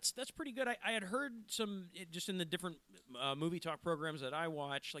that's pretty good. I had heard some just in the different movie talk programs that I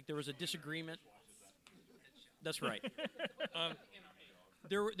watch, like there was a disagreement. That's right.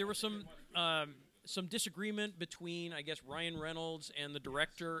 There was some disagreement between, I guess, Ryan Reynolds and the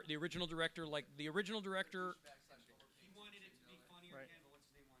director, the original director. Like the original director. He wanted it to be funnier Right. again, but what's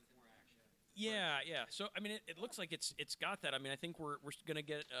his name wanted more action. Yeah. So I mean, it looks like it's got that. I mean, I think we're gonna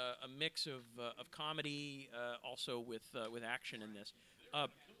get a mix of comedy also with action in this.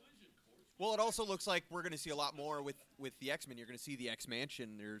 Well, it also looks like we're going to see a lot more with the X-Men. You're going to see the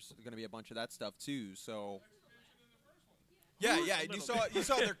X-Mansion. There's going to be a bunch of that stuff too. So, yeah. You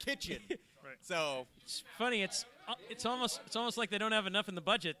saw their kitchen. Right. So It's funny. It's almost like they don't have enough in the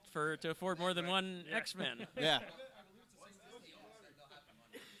budget to afford more than one X-Men. yeah.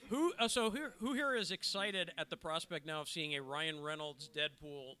 Who here is excited at the prospect now of seeing a Ryan Reynolds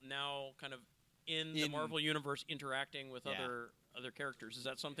Deadpool now kind of in the Marvel universe interacting with Yeah. other characters? Is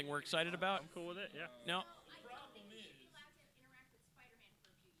that something we're excited about? I'm cool with it. Yeah. No. I think they should be allowed to interact with Spider-Man for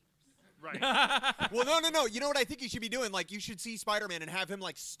a few years. Right. Well, no. You know what I think you should be doing? Like, you should see Spider-Man and have him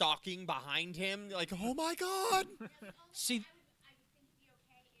like stalking behind him. Like, oh my God. See, I would think it'd be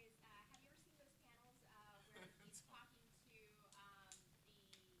okay is, have you ever seen those panels where he's talking to the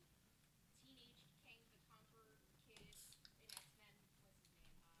teenage Kang the Conqueror kid in X-Men? What's his name?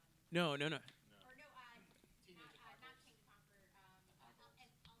 no. Or no, not Kang the Conqueror. And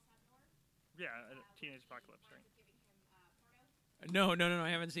Al-Sadnor Yeah. Teenage Apocalypse. Right. giving him porno. No. I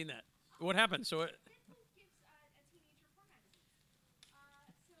haven't seen that. What happened? So Deadpool gives a teenager porn magazine. So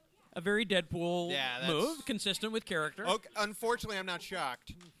yeah. a very Deadpool Yeah, that's- move, consistent with character. Okay, unfortunately, I'm not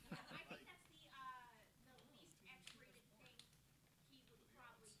shocked. I think that's the least X-rated thing he would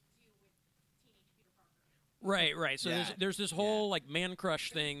probably do with teenage Peter Parker. Right. So Yeah. there's this whole like man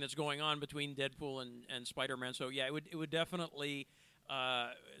crush thing that's going on between Deadpool and Spider-Man. So yeah, it would definitely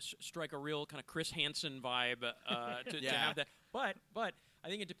strike a real kind of Chris Hansen vibe to Yeah. have that. But I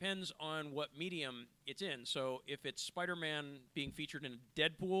think it depends on what medium it's in. So if it's Spider-Man being featured in a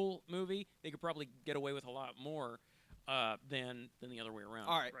Deadpool movie, they could probably get away with a lot more than the other way around.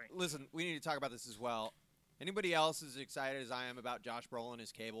 All right, Right. listen, we need to talk about this as well. Anybody else as excited as I am about Josh Brolin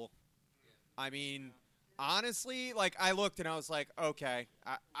as Cable? I mean, honestly, like I looked and I was like, okay,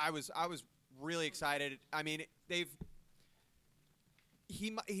 I was really excited. I mean,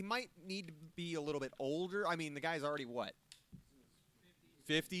 he might need to be a little bit older. I mean, the guy's already what?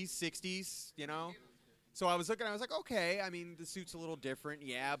 50s, 60s, you know? So I was looking, I was like, okay, I mean, the suit's a little different,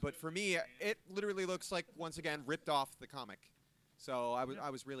 yeah, but for me, it literally looks like, once again, ripped off the comic. So I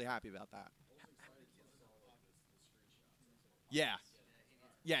was really happy about that. Yeah.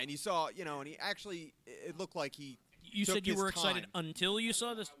 Yeah, and you saw, and he actually, it looked like he You took said you his were excited time. until you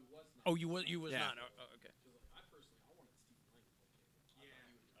saw this. Oh, you was Yeah. not. Oh, okay.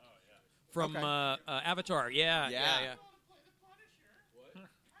 From Okay. Avatar, yeah. Yeah.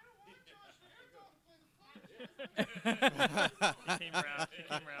 He came around.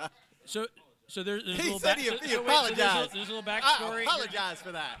 So there's a He little said back, he so there's apologized. a little I backstory. apologize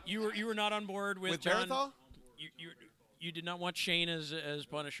for that. You were not on board with With John. Barathol? You did not want Shane as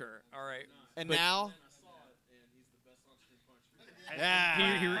Punisher. All right. And But- now? And Yeah. Here-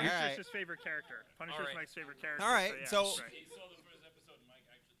 Punisher's Alright. his favorite character. Punisher's Alright. Mike's favorite character. All right, yeah, so- right. He saw the first episode, and Mike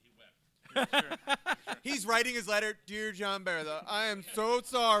actually he wept. He's writing his letter, Dear John Barathol, I am so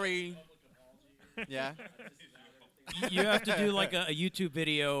sorry. Yeah. You have to do like a YouTube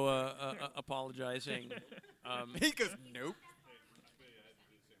video apologizing. He goes, nope.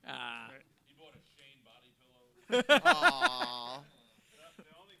 Ah. He bought a Shane body pillow. Aww. The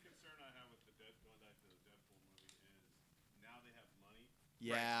only concern I have with going back to the Deadpool movie is now they have money.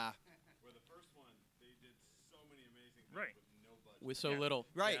 Yeah. Where the first one, they did so many amazing things Right. with no budget. With so Yeah. little.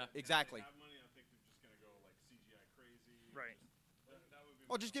 Right, Yeah. exactly. They have money, I think they're just going to go like CGI crazy. Right. That would be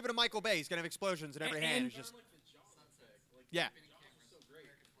Well, just give it to Michael Bay. He's going to have explosions in every hand. It's just, yeah. so great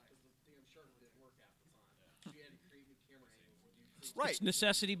because the thing Uncharted didn't work half the time. She had to create new camera angles and do Right. It's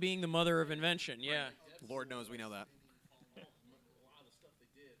necessity being the mother of invention. Yeah. Lord knows we know that. a lot of the stuff they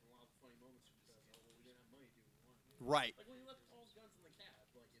did, and a lot of the funny moments are because we didn't have money to do what we wanted to do. Right. Like when he left all his guns in the cab,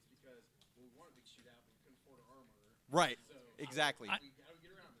 like it's because we wanted a big shootout, but we couldn't afford an armor. Right. So Exactly. how do we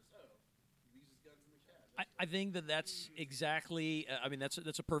get around this? Oh, he leaves his guns in the cab. I think that's exactly. I mean, that's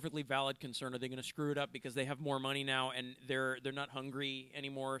a perfectly valid concern. Are they going to screw it up because they have more money now and they're not hungry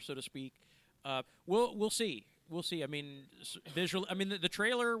anymore, so to speak? We'll see. We'll see. I mean, visual. I mean, the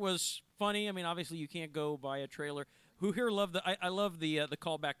trailer was funny. I mean, obviously you can't go buy a trailer. Who here loved the? I love the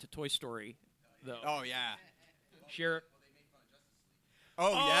callback to Toy Story, though. Oh, yeah. Share.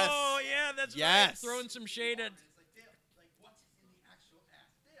 Oh, yes. Oh yeah, that's right. Yes. Throwing some shade at. It's like, Dale, like, what's in the actual ass?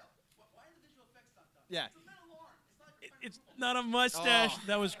 Dale, why are the visual effects not done? Yeah. It's a metal arm. It's not like It's not a mustache. Oh.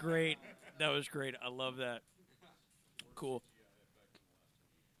 That was great. That was great. I love that. Cool.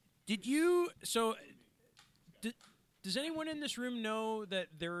 Did you? So, does anyone in this room know that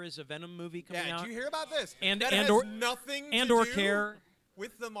there is a Venom movie coming Yeah, out? did you hear about this? And- that and has or- nothing and to or do care?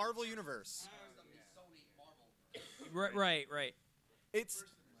 with the Marvel Universe. Right. It's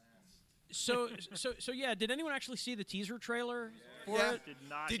So yeah. Did anyone actually see the teaser trailer for Yeah. it? Did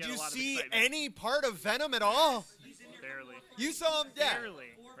not Did get you a lot of see excitement. any part of Venom at all? Barely. You saw him, yeah. Barely.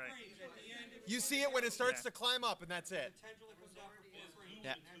 Right. You see it when it starts Yeah. to climb up, and that's it. Tendril that comes out for 4 frames.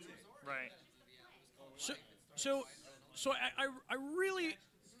 Yeah. And that's it. Right. So I really.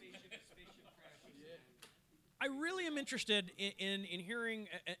 I really am interested in hearing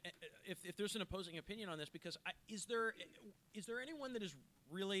if there's an opposing opinion on this, because is there anyone that is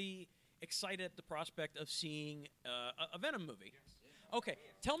really excited at the prospect of seeing a Venom movie? Okay,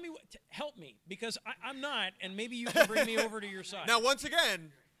 tell me, help me, because I'm not, and maybe you can bring me over to your side. Now, once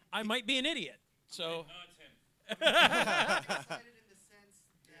again, I might be an idiot, so. I'm excited in the sense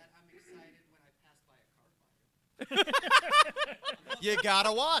that I'm excited when I pass by a car fire. you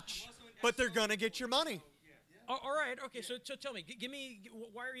gotta watch, but they're gonna get your money. All right, okay. So tell me, give me,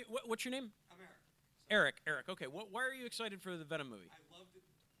 why are you? What's your name? I'm Eric. Eric. Okay. Why are you excited for the Venom movie? I loved the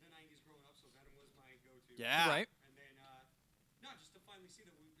 90s growing up, so Venom was my go-to. Yeah. Right. And then, no, just to finally see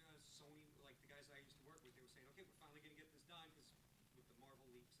that Sony, like the guys I used to work with, they were saying, okay, we're finally going to get this done, because with the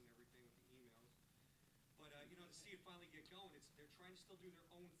Marvel leaks and everything, with the emails. But, to see it finally get going, they're trying to still do their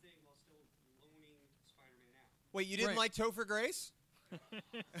own thing while still loaning Spider-Man out. Wait, you didn't Right. like Topher Grace? I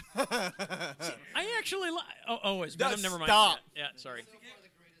actually it's No, Venom. Never mind. stop. Yeah, sorry.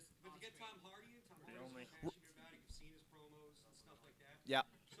 But to get Tom Hardy, and Tom Hardy's only- passionate about it, you've seen his promos and stuff like that. Yeah.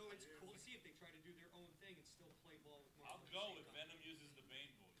 So it's cool to see if they try to do their own thing and still play ball with I'll Marvel. go if Venom uses the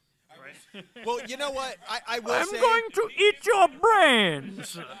Bane voice. Right. Well, you know what? I will say. to eat your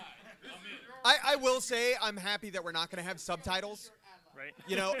brains. I will say I'm happy that we're not going to have subtitles. Right.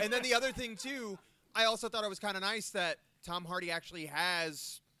 You know, and then the other thing too, I also thought it was kind of nice that Tom Hardy actually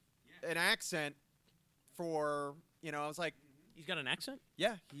has an accent for. You know, I was like, He's got an accent.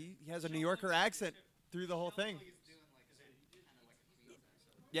 yeah, he has a New Yorker accent through the whole thing.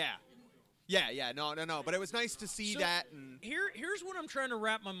 Yeah. Yeah, no. But it was nice to see So- that. And Here's what I'm trying to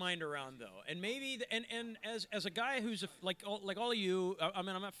wrap my mind around, though, and maybe and as a guy who's like all of you, I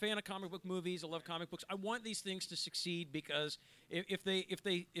mean, I'm a fan of comic book movies. I love comic books. I want these things to succeed, because if they if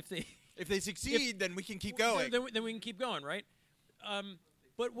they succeed, then we can keep going. then we can keep going, right?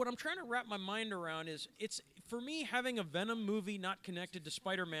 But what I'm trying to wrap my mind around is, it's for me, having a Venom movie not connected to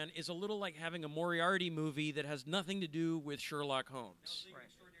Spider-Man is a little like having a Moriarty movie that has nothing to do with Sherlock Holmes. Right.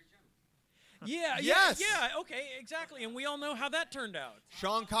 Yeah, Yes. yeah, okay, exactly, and we all know how that turned out.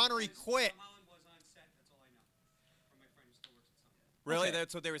 Sean Connery quit. Tom Holland was on set, that's all I know. From my friend who still works at Sun. Really? Okay.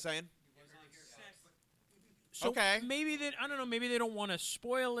 That's what they were saying? He was on set, but So Okay. maybe I don't know, maybe they don't want to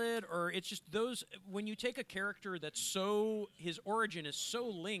spoil it, or it's just those, when you take a character that's so, his origin is so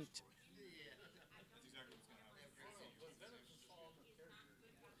linked.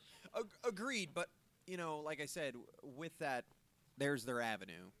 Agreed, but you know, like I said, with that, there's their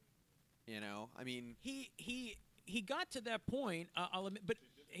avenue. You know, I mean, He got to that point. I'll admit, but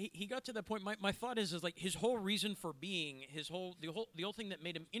he got to that point. My thought is like his whole reason for being, the whole thing that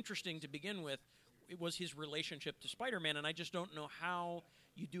made him interesting to begin with, it was his relationship to Spider-Man, and I just don't know how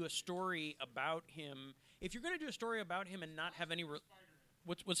you do a story about him. If you're going to do a story about him and not have any,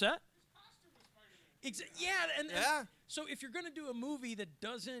 what's that? Yeah, and Yeah. so if you're going to do a movie that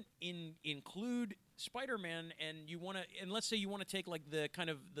doesn't include Spider-Man, and you want to, and let's say you want to take like the kind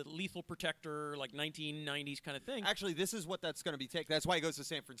of the Lethal Protector, like 1990s kind of thing, actually, this is what that's going to be taken. That's why he goes to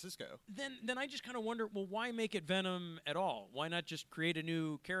San Francisco. then I just kind of wonder, well, why make it Venom at all? Why not just create a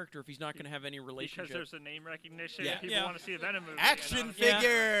new character if he's not going to have any relationship? Because there's a name recognition. Yeah. And people Yeah. want to see a Venom movie. Action you know? Yeah.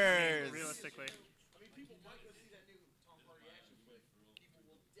 figures. Realistically. People might go see that new Tom Hardy action flick. People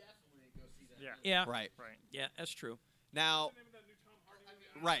will definitely go see that. Yeah. Yeah, Right. Right. Yeah, that's true. Now,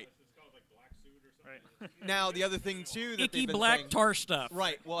 right. Right. Now, the other thing too that Icky they've been black saying, tar stuff.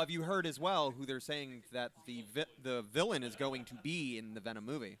 right. Well, have you heard as well who they're saying that the villain is going to be in the Venom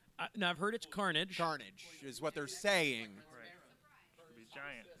movie? Now I've heard it's Carnage. Carnage is what they're saying. Could be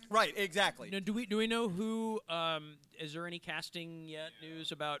giant. Right. Exactly. Now, do we know who? Is there any casting yet?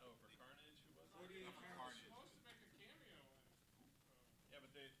 News about?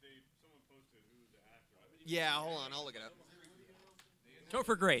 Yeah. Hold on. I'll look it up.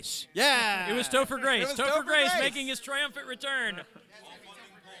 Topher Grace. Yeah. It was Topher Grace. It was Topher Grace making his triumphant return.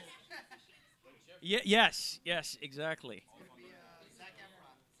 Yes, exactly.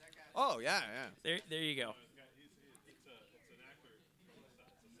 Oh yeah. There you go.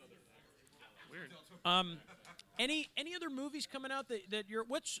 Weird. Any other movies coming out that you're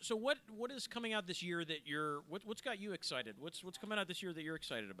what is coming out this year that you're what's got you excited? What's coming out this year that you're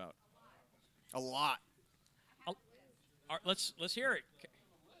excited about? A lot. All right, let's hear it.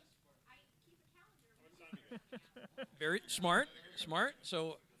 Very smart.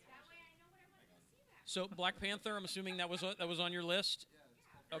 So So Black Panther, I'm assuming that was on your list.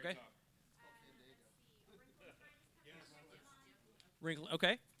 Okay. Wrinkle. Okay.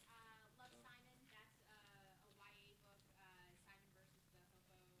 Love Simon. That's a YA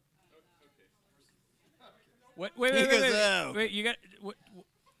book. Simon versus the Hobo. Wait. Wait. He Wait. goes, Wait. "Oh." Wait. You got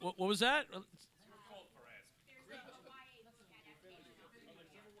what was that? There's a YA book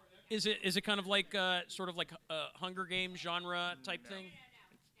adaptation. Is it kind of like sort of like Hunger Games genre type thing?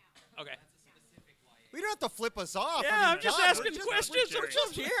 No. Okay. We don't have to flip us off. Yeah, I mean, I'm just God, asking we're questions. We're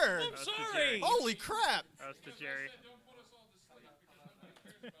just here. I'm to sorry. Jerry. Holy crap! That was to Jerry. Don't put us all to sleep.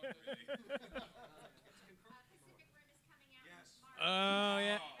 About the- Pacific Rim is coming out. Yes. Oh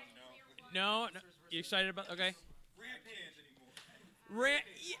yeah. Tomorrow. No. You excited about? Okay. Rampage anymore. Okay.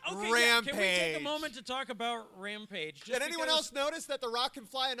 Yeah. Can we take a Rampage. moment to talk about Rampage? Just Did anyone because- else notice that The Rock can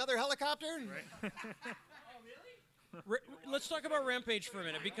fly another helicopter? Let's talk about Rampage for a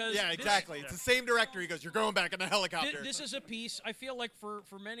minute because Yeah, exactly. It's the same director. He goes, "You're going back in the helicopter." This is a piece. I feel like for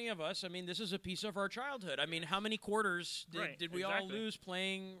many of us, I mean, this is a piece of our childhood. I mean, how many quarters Right, did we all exactly. lose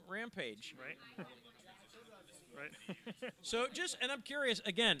playing Rampage? Right. Right. So and I'm curious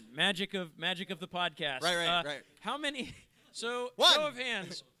again, magic of the podcast. Right, right. How many? So One. show of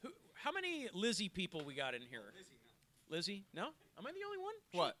hands. How many Lizzie people we got in here? Lizzie? No? Am I the only one?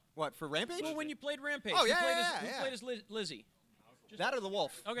 What? What for Rampage? Well, when you played Rampage, Oh, who yeah, played yeah, as, yeah. Who played as Lizzie? That or the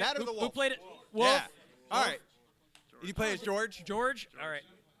wolf? Okay. That or who, the wolf? Who played it? Wolf. Yeah. All right. Did you play as George? George? All right.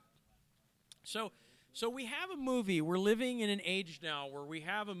 So we have a movie. We're living in an age now where we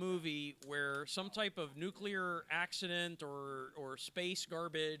have a movie where some type of nuclear accident or space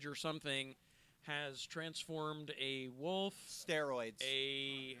garbage or something has transformed a wolf, Steroids.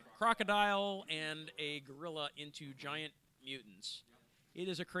 a crocodile, and a gorilla into giant mutants. It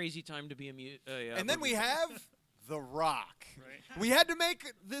is a crazy time to be a mutant. And then we have The Rock. Right. We had to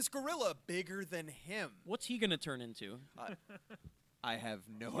make this gorilla bigger than him. What's he gonna turn into? I have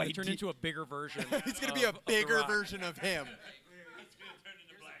no Will he idea. turn into a bigger version? He's going to be a of The bigger Rock? version of him. It's gonna turn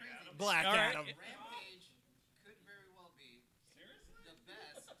into Black Adam. Black All right. Adam. Rampage could very well be the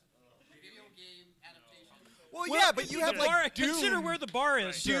best video game adaptation. Well, yeah, but you have The bar- like Doom. Consider where the bar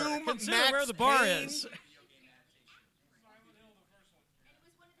is. sir. Doom, Consider Max where the bar Payne. is. And it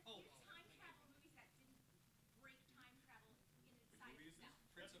was one of the few time travel movies that didn't break time travel inside itself.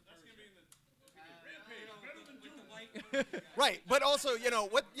 That's gonna be in the Right, but also, you know,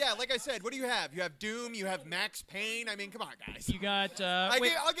 what? Yeah, like I said, what do you have? You have Doom, you have Max Payne. I mean, come on, guys. You got. I'll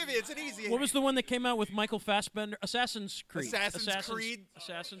give you, it's an easy. What was the one that came out with Michael Fassbender? Assassin's Creed. Assassin's Creed.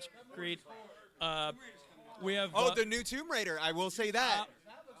 Assassin's Creed. We have. Oh, the new Tomb Raider. I will say that.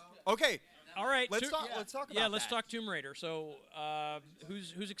 Okay, all right. let's talk about Yeah, let's that. talk Tomb Raider. So,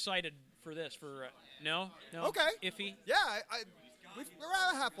 who's excited for this? For no. Okay. Iffy. Yeah, we're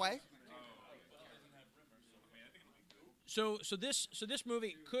about halfway. So this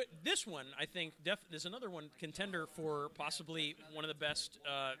movie this one I think there's another one contender for possibly one of the best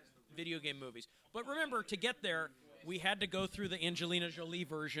video game movies. But remember, to get there, we had to go through the Angelina Jolie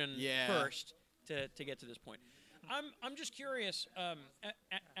version first to get to this point. I'm just curious,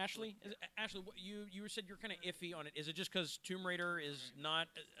 Ashley. Ashley, you said you're kind of iffy on it. Is it just because Tomb Raider is not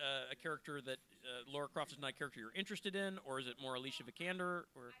a character that Lara Croft is not a character you're interested in, or is it more Alicia Vikander?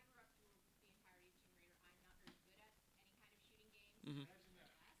 Or I grew up through the entirety of Tomb Raider.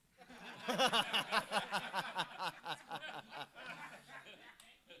 I'm not very good at any kind of shooting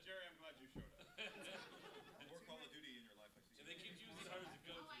games. Jerry, I'm glad you showed up. More Call of Duty in your life. And they keep using her as a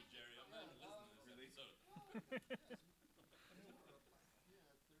go-to, Jerry. I'm not listening to this episode.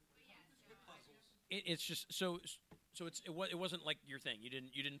 it's just so it wasn't like your thing. You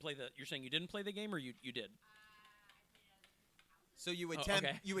didn't play the. You're saying you didn't play the game, or you did? So you Oh, attempt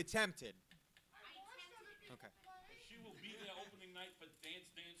okay. you attempted. Okay. She will be there opening night for Dance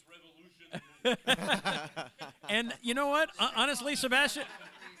Dance Revolution. And you know what? Honestly, Sebastian,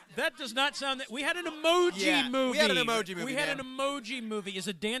 that does not sound. That we had an emoji Yeah, movie. we had an emoji movie, We had man. an emoji movie. Is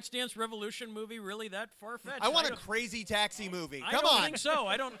a Dance Dance Revolution movie really that far fetched? I want a Crazy Taxi movie. I Come don't on. think so.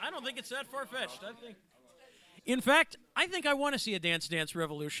 I don't think it's that far fetched. I think. In fact, I think I want to see a Dance Dance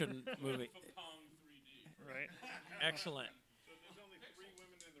Revolution movie. Pong 3D. Right. Excellent. So there's only 3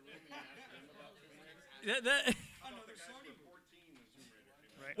 women in the room and you asked them about Tomb Raider? That- There's 14 when Tomb Raider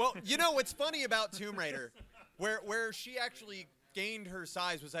came out. Right. Well, you know what's funny about Tomb Raider, where she actually gained her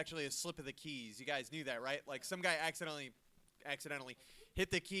size was actually a slip of the keys. You guys knew that, right? Like some guy accidentally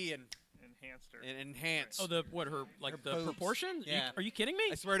hit the key and Enhanced her. enhanced. oh, the boobs. proportion? Yeah. Are you kidding me?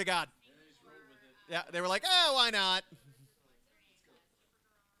 I swear to God. Yeah, they were like, oh, why not?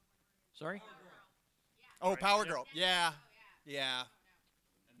 Sorry. Oh, Power Girl. Yeah. Yeah.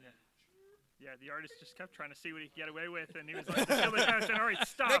 Yeah, the artist just kept trying to see what he could get away with, and he was like, the other time said, all right,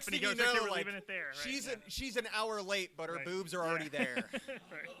 stop. Next And he thing goes, you know, okay, we're like, leaving it there. Right? she's an hour late, but her Right. boobs are already there.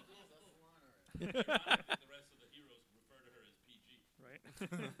 right. The rest of the heroes refer to her as PG.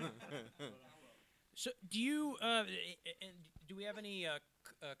 Right. So, do you and do we have any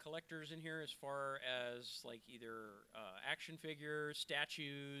collectors in here as far as like either action figures,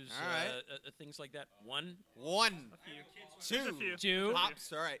 statues, All right. things like that? One, One, There's a two, few. two,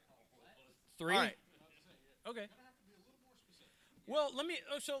 pops. All right. three. All right. Okay. Well, let me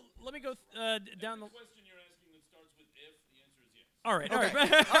go down the. Question you're asking that starts with if, the answer is yes. All right, Okay.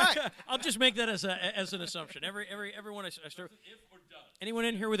 all right. All right. I'll just make that as an assumption. Everyone I start. If or does. Anyone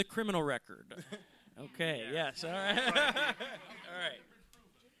in here with a criminal record? Okay. Yes. All right. All right.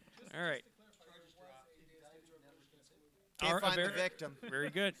 All right. Can't find the very- victim. Very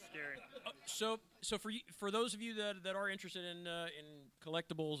good. Scary. So for those of you that are interested in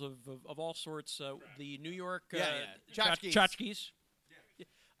collectibles of all sorts, the New York Yeah. Tchotchkes. Tchotchkes.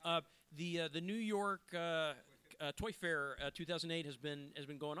 The New York Toy Fair 2008 has been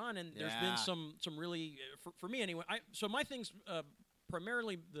going on, and there's Yeah. been some really for me anyway. So my things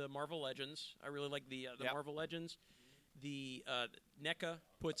primarily the Marvel Legends. I really like the Yep. Marvel Legends. The NECA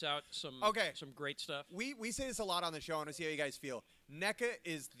puts out some great stuff. We say this a lot on the show. I want to see how you guys feel. NECA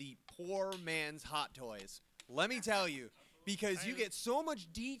is the poor man's Hot Toys. Let me tell you, because you get so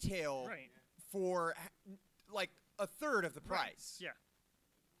much detail Right. for like a third of the price. Yeah.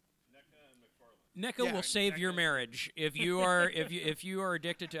 NECA Yeah. will save your marriage if you are if you are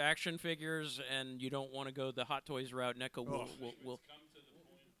addicted to action figures and you don't want to go the Hot Toys route. NECA will. Come to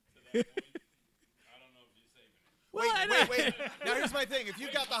that point. I don't know if you're saving it. Wait. Now here's my thing. If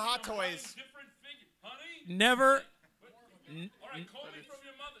you've got the Hot Toys, Different figure. Honey? Never, All right, call me from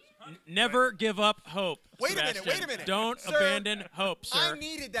your mother's. Honey? never give up hope. Wait a minute, Sebastian. wait a minute. Don't Sir, abandon hope, sir. I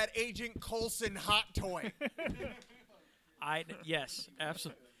needed that Agent Coulson Hot Toy. Yes,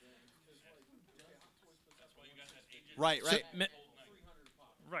 absolutely. Right.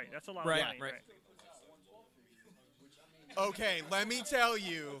 Right. That's a lot Right, of money. right. Okay, let me tell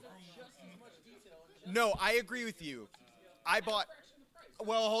you. No, I agree with you. I bought.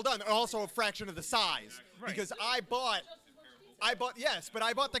 Well, hold on. Also, a fraction of the size Right. because I bought. Yes, but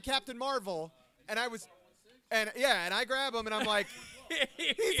I bought the Captain Marvel, and I was, and I grab him, and I'm like,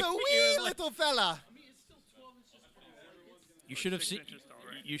 he's a wee little fella. You should have seen. 6 inches tall,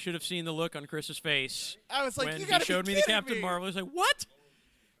 right? You should have seen the look on Chris's face I was like, when you he gotta showed be me the kidding Captain me. Marvel. I was like, what?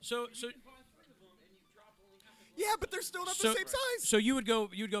 So Yeah, but they're still not the same size. So you would go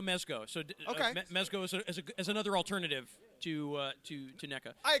Mezco. So Okay. Mezco as another alternative to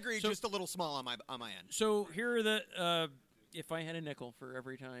NECA. I agree, So- just a little small on my end. So here are the. If I had a nickel for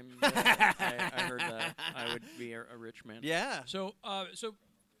every time I heard that, I would be a rich man. Yeah. So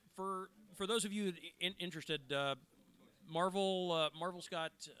for those of you interested, Marvel's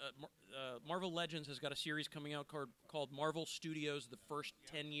got Marvel Legends has got a series coming out called Marvel Studios: The First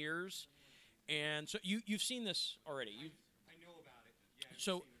 10 Years, and so you've seen this already. I know about it. Yeah. I've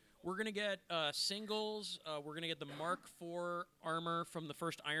So seen it. we're gonna get singles. We're gonna get the Mark IV armor from the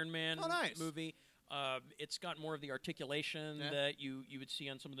first Iron Man Oh, nice. movie. It's got more of the articulation Yeah. that you would see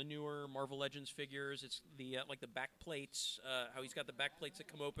on some of the newer Marvel Legends figures. It's the like the back plates, how he's got the back plates that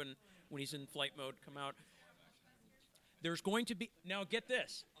come open when he's in flight mode come out. There's going to be now. Get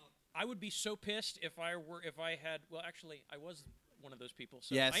this, I would be so pissed if I had. Well, actually, I was one of those people.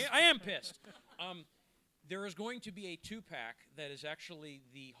 So Yes. I am pissed. There is going to be a 2-pack that is actually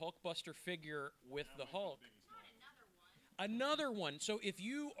the Hulkbuster figure with the Hulk. Another one. So if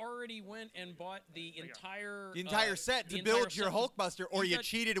you already went and bought the entire set the to build entire your set, Hulkbuster, or you got-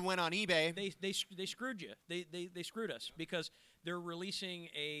 cheated and went on eBay. they screwed you. They screwed us because they're releasing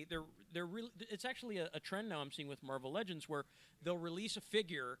it's actually a trend now I'm seeing with Marvel Legends where they'll release a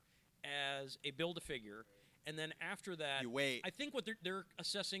figure as a Build-A-Figure, and then after that, You wait. I think what they're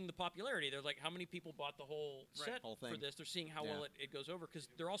assessing the popularity. They're like, how many people bought the whole set Whole for thing. this? They're seeing how Yeah. well it goes over because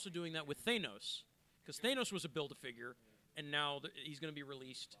they're also doing that with Thanos, because Thanos was a Build-A-Figure, and now he's going to be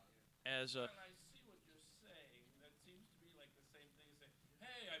released as a. And I see what you're saying. That seems to be like the same thing as saying,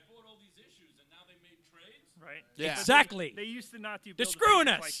 hey, I bought all these issues and now they made trades. Right. Yeah. Exactly. They used to not do. They're Build-A-Figures screwing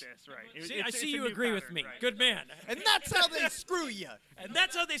us. like this, right? See, It's- I it's see a you new agree with pattern, me. right. Good man. And that's how they screw you. And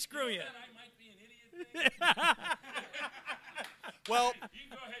that's how they screw you. That I might be an idiot. Well, You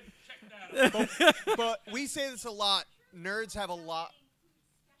go ahead and check that out. but we say this a lot. Nerds have a lot.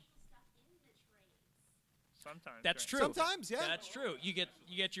 Sometimes. That's right. true. Sometimes, yeah. That's true. You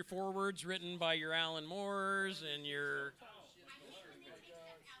get your forewords written by your Alan Moores and your.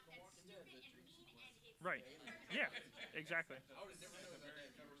 Right. Yeah. Exactly.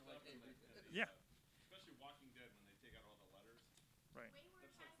 Yeah. Especially Walking Dead when they take out all the letters. Right. Wayward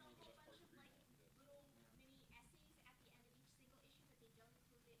has a whole bunch of like little mini essays at the end of each single issue, but they don't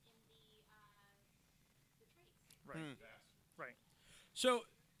include it in the trades. Right. Right. So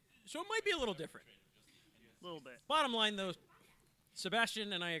it might be a little different. A little bit. Bottom line, though,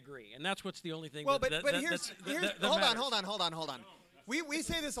 Sebastian and I agree, and that's what's the only thing. Well, that, but that, here's that hold matters. on. We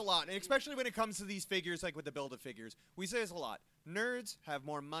say this a lot, and especially when it comes to these figures, like with the build of figures. We say this a lot. Nerds have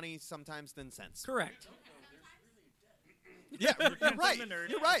more money sometimes than sense. Correct. Yeah, you're Depends right. on the nerd.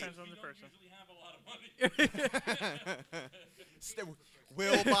 You're right. Depends on the person. Usually have a lot of money.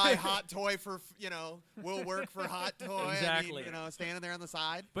 We'll buy hot toy for we'll work for hot toy. Exactly. I mean, standing there on the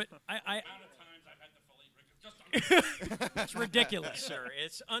side. But I Amount of times I've had the fillet breaker just on it's ridiculous, sir.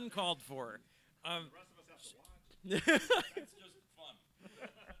 It's uncalled for. It's just fun.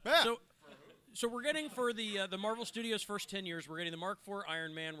 Yeah. So we're getting for the Marvel Studios first 10 years, we're getting the Mark IV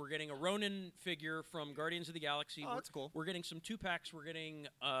Iron Man, we're getting a Ronin figure from Guardians of the Galaxy. Oh, that's cool. We're getting some 2-packs. We're getting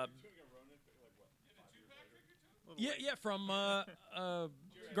from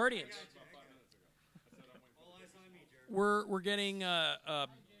Guardians. All eyes on me, Jared. We're getting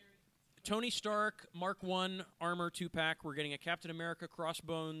Tony Stark Mark I armor 2-pack. We're getting a Captain America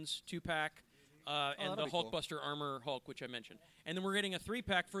Crossbones 2-pack. And the that'll be cool. Hulkbuster Armor Hulk, which I mentioned. And then we're getting a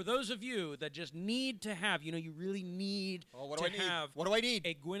 3-pack for those of you that just need to have, you really need What to do I need? have What do I need?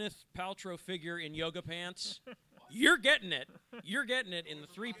 a Gwyneth Paltrow figure in yoga pants. You're getting it. You're getting it in the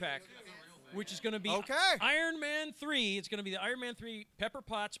 3-pack, which is going to be Okay. Iron Man 3. It's going to be the Iron Man 3 Pepper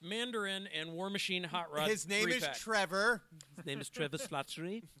Potts, Mandarin, and War Machine Hot Rod. His name is 3-pack. Trevor. His name is Trevor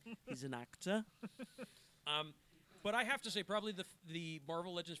Slattery. He's an actor. But I have to say, probably the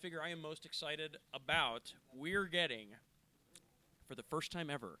Marvel Legends figure I am most excited about, we're getting, for the first time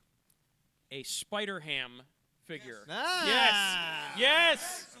ever, a Spider-Ham figure. Ah.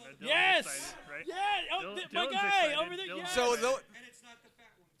 Yes! Dylan's Yes! excited, right? Yeah! Oh, Dylan's my guy excited. over there. Dylan's Yes. So And it's not the fat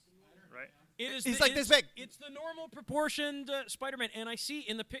one. It's the normal. Right. It is He's the- like it's- this big. It's the normal proportioned Spider-Man, and I see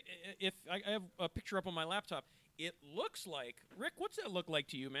in the if I have a picture up on my laptop, it looks like Rick. What's that look like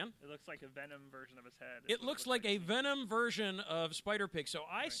to you, man? It looks like a Venom version of his head. is It what looks like a to me. Venom version of Spider-Pig. So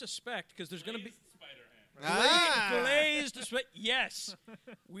I suspect because there's going to be Ah. glazed. Yes,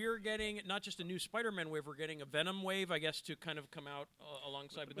 we're getting not just a new Spider-Man wave. We're getting a Venom wave, I guess, to kind of come out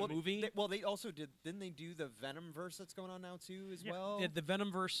alongside with the movie. They also didn't they do the Venom verse that's going on now too as Yeah. well? The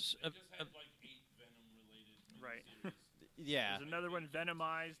Venom verse. Just had like 8 Venom-related Right. miniseries. Yeah. There's another one,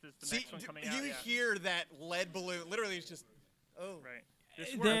 Venomized. There's the See, next one coming you out. Yeah. hear that lead balloon? Literally, it's just Right.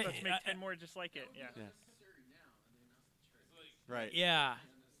 This The- world, let's make 10 more just like it. Yeah. right. Yeah.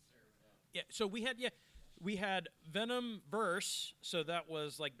 Yeah. So we had Venom verse. So that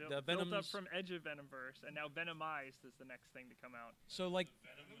was like the Built Venom. up from Edge of Venomverse, and now Venomized is the next thing to come out. So like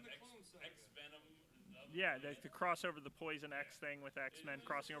Venom, X-Venom. Yeah, the crossover, the Poison X thing with X-Men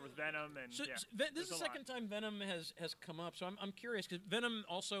crossing over with Venom, and So, yeah. this there's is the a lot. second time Venom has come up, so I'm curious because Venom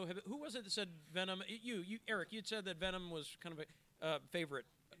also. Who was it that said Venom? You Eric, you'd said that Venom was kind of a favorite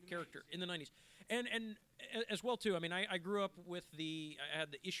character in the '90s, and as well too. I mean, I grew up with I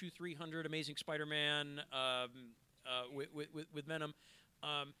had the issue 300 Amazing Spider-Man with Venom,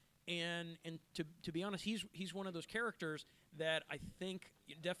 and to be honest, he's one of those characters that I think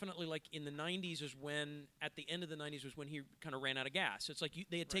definitely like in the 90s is when, at the end of the 90s was when he kind of ran out of gas. It's like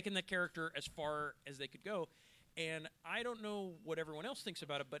they had taken that character as far as they could go. And I don't know what everyone else thinks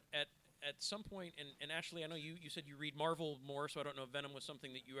about it, but at some point, and Ashley, I know you said you read Marvel more, so I don't know if Venom was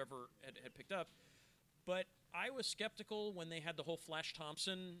something that you ever had picked up. But I was skeptical when they had the whole Flash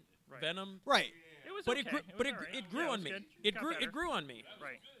Thompson Right. Venom. Right. It was But okay. it grew Yeah, on was me. good. It Got grew better. it grew on me.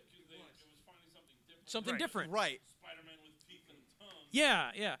 Right. It was finally something different. Something Right. different. Right. Spider-Man with teeth and tongue.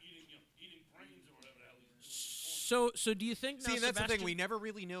 Yeah. Eating brains or whatever the hell he's doing. So do you think now See, that's the thing. Sebastian- We never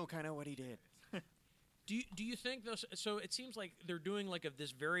really know kind of what he did. Do you think those? So it seems like they're doing like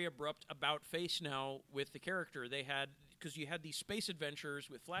this very abrupt about face now with the character. They had because you had these space adventures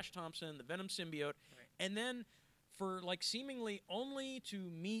with Flash Thompson, the Venom symbiote, and then for like seemingly only to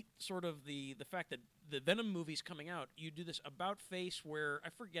meet sort of the fact that the Venom movie's coming out, you do this about face where I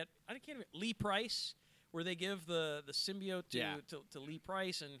can't even Lee Price, where they give the symbiote to Lee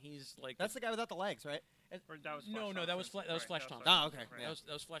Price, and he's like That's the guy without the legs, right? Or that was no, Flash that was Thompson. that was Right, Flash that Thompson. Oh, okay. Right. Yeah.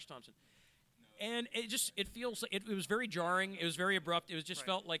 That was Flash Thompson. And it feels like it was very jarring. It was very abrupt. It was just Right.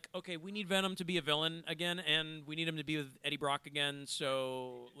 felt like, okay, we need Venom to be a villain again, and we need him to be with Eddie Brock again.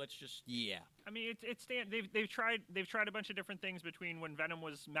 So let's just I mean, they've tried a bunch of different things between when Venom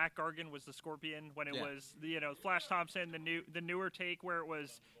was Matt Gargan was the Scorpion, when it was Flash Thompson, the newer take where it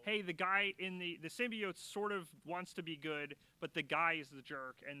was, hey, the guy in the symbiote sort of wants to be good, but the guy is the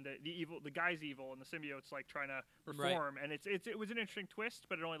jerk, and the guy's evil, and the symbiote's like trying to reform, and it was an interesting twist,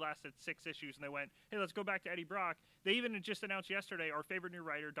 but it only lasted 6 issues, and they went, hey, let's go back to Eddie Brock. They even just announced yesterday our favorite new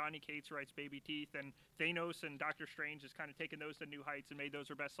writer, Donny Cates, who writes Baby Teeth, and Thanos and Doctor Strange has kind of taken those to new heights and made those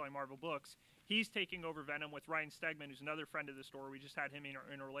their best-selling Marvel books. He's taking over Venom with Ryan Stegman, who's another friend of the store. We just had him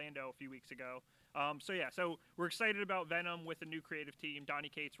in Orlando a few weeks ago. So we're excited about Venom with a new creative team. Donny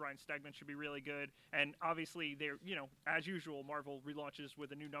Cates, Ryan Stegman should be really good. And obviously, they're, as usual, Marvel relaunches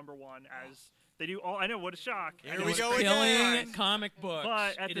with a new #1 as they do all. I know, what a shock. Here we go killing again. comic books.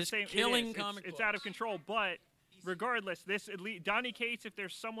 But at it the is same killing it is. comic It's books. out of control. But regardless, Donny Cates, if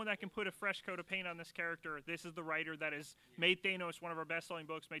there's someone that can put a fresh coat of paint on this character, this is the writer that has made Thanos one of our best-selling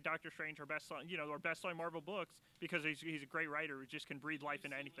books, made Doctor Strange our best-selling, our best-selling Marvel books, because he's a great writer who just can breathe life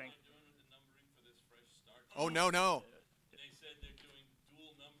into anything. Oh, no. They said they're doing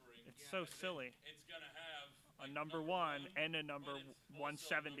dual numbering. It's so silly. It's gonna have A #1 and a number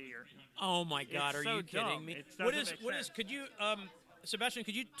 170 or. Oh my God! It's Are so you kidding dumb. me? It What doesn't is? make What is? sense. Could you, Sebastian?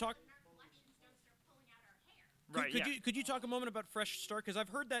 Could you talk? Right. Could yeah. you talk a moment about Fresh Start? Because I've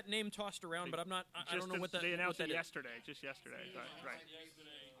heard that name tossed around, but I'm not. I don't know what that. They announced what it that is. yesterday. Just yesterday. Right. yesterday.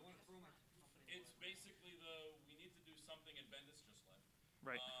 It's basically we need to do something, and Bendis just left.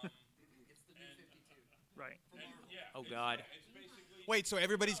 Right. It's the new 52. Right. Oh God! It's basically Wait, so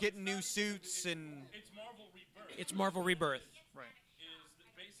everybody's getting new suits and it's Marvel Rebirth. It's Marvel Rebirth. Right. Is that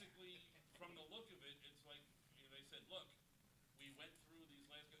basically from the look of it, it's like they said, look, we went through these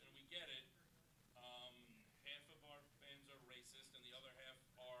last, and we get it. Half of our fans are racist, and the other half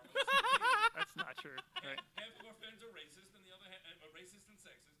are OCD. That's not true. Right. Half of our fans are racist, and the other half are racist and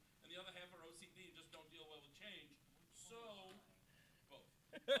sexist, and the other half are OCD and just don't deal well with change. So, both.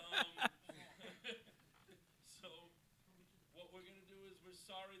 So, what we're gonna do is we're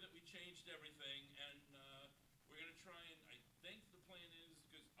sorry that we changed everything, and we're gonna try and I think the plan is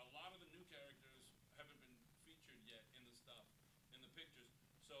because a lot of the new characters haven't been featured yet in the stuff, in the pictures,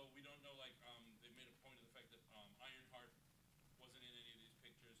 so we don't know. Like, they made a point of the fact that Ironheart wasn't in any of these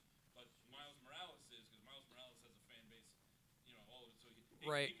pictures, but Miles Morales is because Miles Morales has a fan base, all of it. So he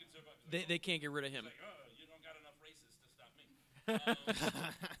Right. He can survive. They can't get rid of him. It's like, oh, you don't got enough racists to stop me.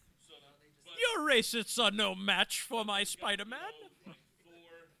 So, but Your racists are no match for my Spider-Man. Thor is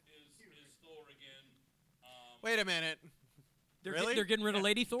Thor again. wait a minute. They're Really? they're getting rid of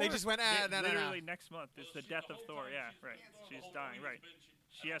Lady Thor. They just went, no. Literally next month is the death whole of Thor. time Yeah. she's Right. been Thor, the She's whole dying. thing Right. has been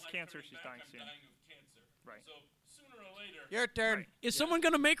She I has don't like cancer. turning She's back, dying I'm soon. dying of cancer. Right. So sooner or later. Your turn. Right. Is someone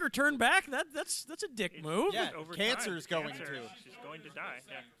going to make her turn back? That's a dick It's- move. Yeah, Over cancer's time, going cancer, to. She's going to die.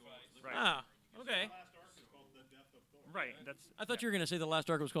 Yeah. Right. Ah, okay. Last arc is called The Death of Thor. Right. That's. I thought you were going to say the last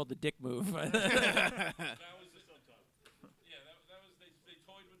arc was called the dick move. That was the, yeah. That was they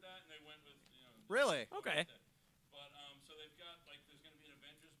toyed with that and they went with Really? Okay. But so they've got there's going to be an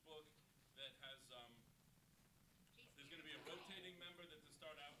Avengers book that has there's going to be a rotating member that to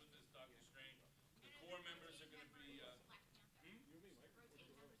start out with is Doctor Strange. The core members are going to be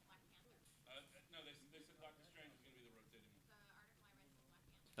no, they said Doctor Strange is going to be the rotating member.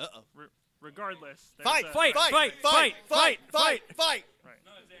 Uh-oh. Regardless. there's Fight, a- fight, Fight, fight, fight, fight, fight, fight, fight. Right.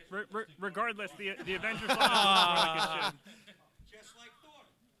 No, it's actually Regardless, the Avengers line is more like it should. Just like Thor.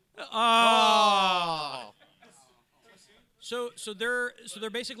 Oh. So they're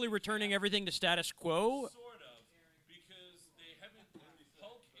basically returning everything to status quo. sort of because they haven't.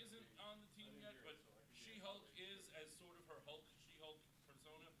 Hulk isn't on the team yet, but She-Hulk is as sort of her She-Hulk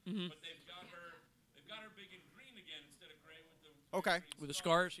persona. But they've got her big in green again instead of gray with the Okay. green With the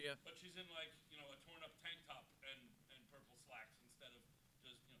scars, yeah. But she's in a torn up tank top and purple slacks instead of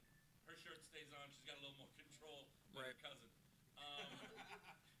just her shirt stays on. She's got a little more control than her cousin.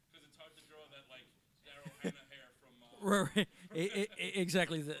 Because it's hard to draw that Daryl Hannah hair from Right.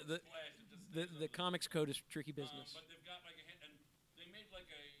 Exactly. The Flash. It just stays the on. comics code is tricky business. But they've got and they made a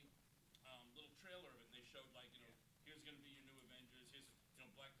little trailer of it. And they showed here's going to be your new Avengers. Here's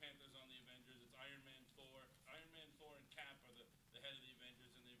Black Panther's on the Avengers. It's Iron Man, Thor, and Cap are the head of the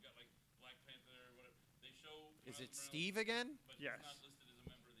Avengers, and they've got Black Panther or whatever. They show. Is it Miles Morales, Steve again? But Yes. he's not listed as a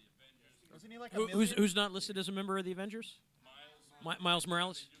member of the Avengers. Wasn't he like Who's not listed as a member of the Avengers? Miles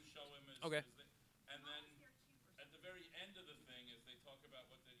Morales. They do show him as Okay. and then at the very end of the thing, as they talk about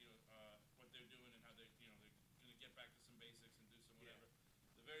what they what they're doing and how they're going to get back to some basics and do some whatever.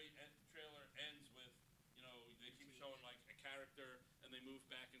 The very trailer ends with they keep showing a character and they move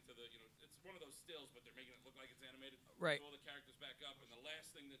back into the it's one of those stills, but they're making it look like it's animated. Right. So all the characters back up, and the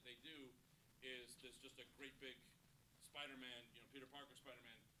last thing that they do is there's just a great big Spider-Man, Peter Parker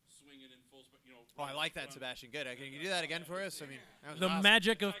Spider-Man swinging in full speed, Oh, I like that, Sebastian. Good. Can you do that again for us? I mean, that was The awesome.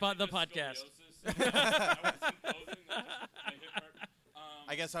 magic of It's actually the just podcast. scoliosis. I was in clothing, not just my hip hurt.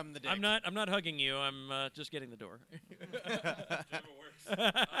 I guess I'm the dick. I'm not hugging you. I'm just getting the door. Whichever works. But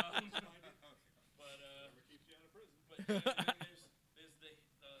Never keeps you out of prison. but yeah, I mean, there's the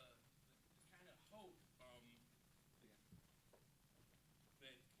kind of hope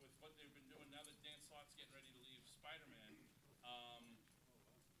that with what they've been doing now that Dan Slott's getting ready to leave Spider-Man,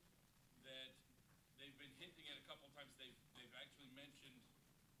 that they've been hinting at a couple of times. They've actually mentioned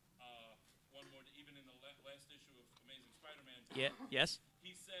one more, even in the last issue of Amazing Spider-Man. Yeah. Yes.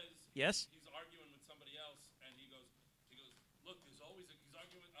 He says Yes. he's arguing with somebody else, and he goes, look, he's arguing with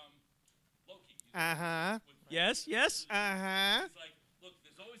Loki. He's Uh-huh. with Yes. Yes. Uh-huh. He's like, look,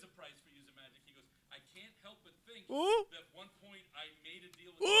 there's always a price for using magic. He goes, I can't help but think Ooh. that at one point I made a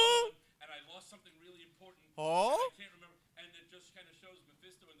deal with Ooh. someone, and I lost something really important. Oh? I can't remember, and it just kind of shows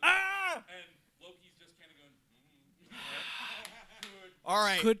Mephisto in the Ah! and Loki's just kind of going, Good. All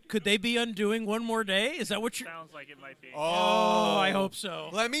right. Could they be undoing one more day? Is that what you're? Sounds like it might be. Oh, I hope so.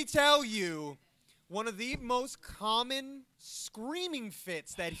 Let me tell you, one of the most common screaming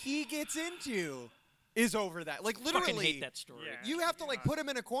fits that he gets into is over that. Like, literally, Fucking hate that story. Yeah. you have to, like, put him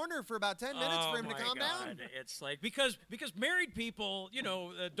in a corner for about 10 minutes Oh for him to my calm down. God. It's like because married people,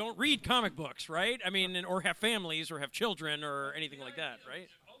 don't read comic books, right? I mean, or have families, or have children, or anything like that, right?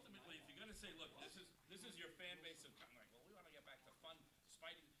 Ultimately, if you're going to say, look, this is your fan base of kind of like, well, we want to get back to fun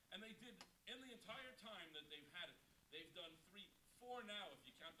Spidey, and they did in the entire time that they've had it, they've done 4 now, if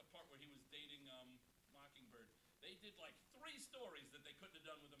you count the part where he was dating Mockingbird. They did like 3 stories that they couldn't have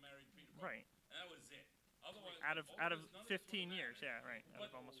done with a married Peter Parker, Right. and that was it. Otherwise, Out of none this 15 would've years, mattered. yeah, right. Out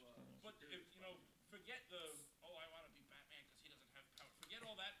But, of almost 15 years. but if forget the I want to be Batman because he doesn't have power. Forget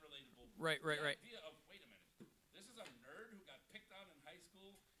all that relatable. Right. The idea of wait a minute, this is a nerd who got picked on in high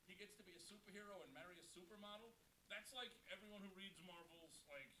school. He gets to be a superhero and marry a supermodel. That's like everyone who reads Marvel's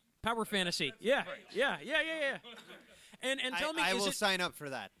like Power fantasy. that's Yeah. right. Yeah. And tell me, I is will it sign up for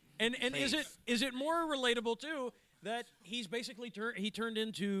that. and is please. it more relatable too that he's basically turned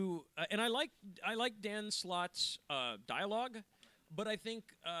into and I like Dan Slott's dialogue, but I think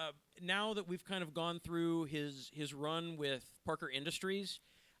now that we've kind of gone through his run with Parker Industries,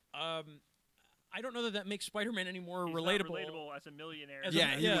 I don't know that makes Spider-Man any more He's relatable. Not relatable as a millionaire. As a-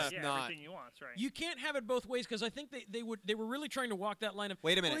 Yeah, he was not. Everything he wants, right? You can't have it both ways because I think they were really trying to walk that line of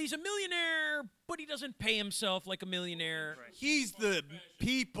Wait a minute. Well, he's a millionaire, but he doesn't pay himself like a millionaire. Right. He's the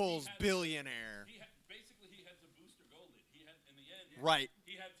people's billionaire. Basically he had to booster gold it. He had in the end. Right.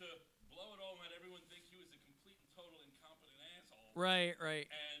 He had to blow it all and let everyone think he was a complete and total incompetent asshole. Right.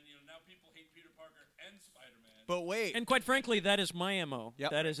 And now people hate Peter Parker and Spider-Man. But wait. And quite frankly, that is my MO.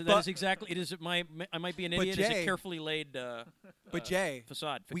 Yep. That is But- exactly. It is I might be an But idiot. It's Jay- a carefully laid But Jay,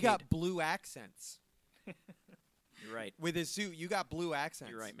 facade. we got blue accents. You're right. With his suit, you got blue accents.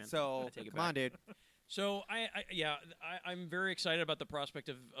 You're right, man. So, Gotta take it come on, dude. So I'm very excited about the prospect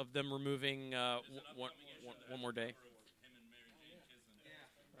of them removing one more day. Him and Mary Jane kissing.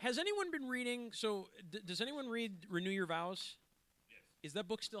 Has anyone been reading? So does anyone read Renew Your Vows? Yes. Is that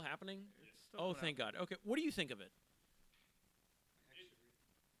book still happening? Still Oh, coming thank God. Okay, what do you think of it?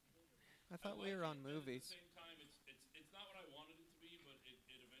 I thought we were on At movies. the same time, it's not what I wanted it to be, but it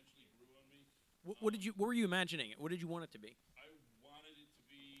eventually grew on me. What were you imagining it? What did you want it to be? I wanted it to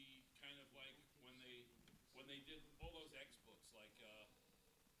be kind of like when they did all those X books, like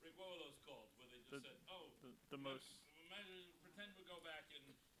Rick, what were those called? Where they just said, oh, the most. imagine, pretend we go back and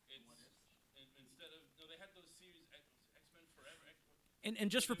it's instead of they had those series X-Men Forever. And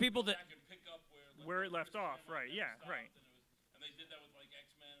just for They would people go that back and pick up Where it left Chris off, Claremont right, never yeah, stopped, right. And they did that with like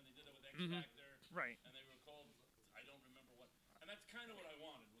X-Men, and they did that with Mhm. X-Factor. Right. And they were called, I don't remember what. And that's kind of what I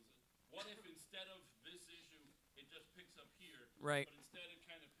wanted. What if instead of this issue, it just picks up here? Right. But instead it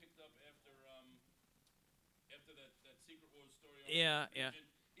kind of picked up after that Secret Wars story. Yeah, Region.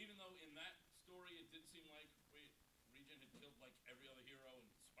 yeah. Even though in that story it did seem like Region had killed like every other hero and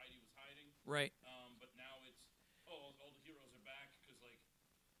Spidey was hiding. Right. But now it's all the heroes are back because like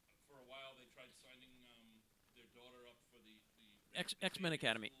for a while they tried signing their daughter up for the X-Men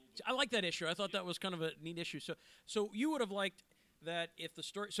Academy. school, I like that issue. I thought that was kind of a neat issue. So you would have liked that if the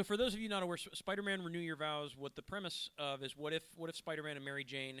story. So for those of you not aware, Spider-Man: Renew Your Vows. What the premise of is what if Spider-Man and Mary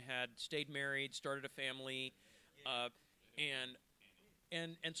Jane had stayed married, started a family,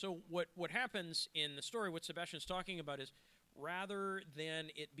 and so what happens in the story? What Sebastian's talking about is rather than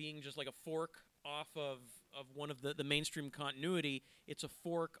it being just like a fork off of one of the mainstream continuity, it's a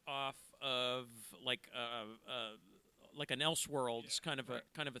fork off of like an Elseworlds kind of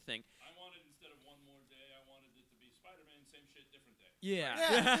a thing. I wanted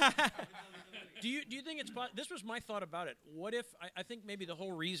Yeah. Do you think it's this was my thought about it? What if I think maybe the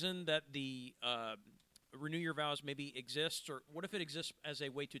whole reason that the Renew Your Vows maybe exists, or what if it exists as a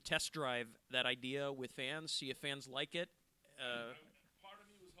way to test drive that idea with fans, see if fans like it? Part of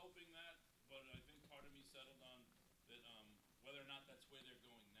me was hoping that, but I think part of me settled on that whether or not that's where they're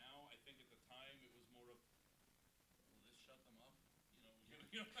going now. I think at the time it was more of, will this shut them up?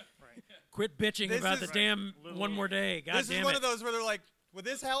 Right. Quit bitching This about is- the damn one more day. God this damn is one it. of those where they're like, "Will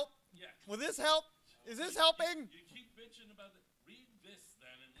this help? Yeah. Will this help? Is this helping?" You keep bitching about it. Read this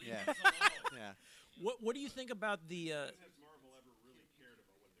then and leave Yeah. this alone. Yeah. What do you think about the? Has Marvel ever really cared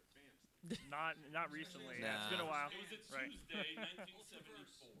about what their fans think? Not recently. Nah. It's been a while. It was at Right. Tuesday,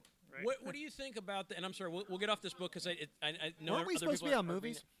 1974. Right. What do you think about the? And I'm sorry, we'll get off this book because I know Weren't we other supposed to people be are- on are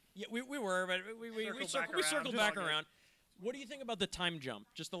movies? Yeah, we were, but we circled back around. What do you think about the time jump?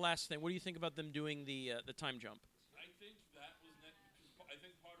 Just the last thing. What do you think about them doing the time jump? I think that was because I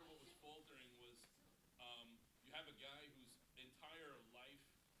think part of what was faltering was you have a guy whose entire life,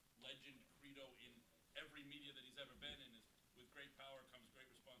 legend, credo in every media that he's ever been in is with great power comes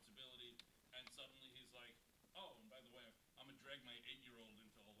great responsibility, and suddenly he's like, oh, and by the way, I'm gonna drag my 8-year-old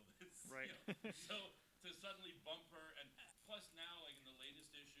into all of this. Right. So to suddenly bump her, and plus now, like in the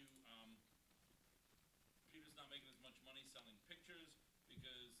latest issue, Peter's not making as much money selling pictures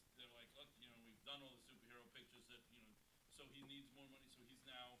because they're like, look, we've done all the superhero pictures that, so he needs more money. So he's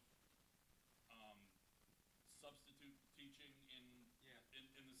now substitute teaching in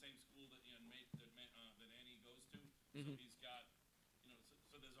the same school that that Annie goes to. So he's got,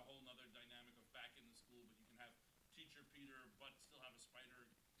 so there's a whole nother dynamic of back in the school, but you can have teacher Peter, but still have a spider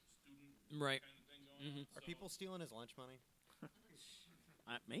student Right. kind of thing going on. Are So- people stealing his lunch money?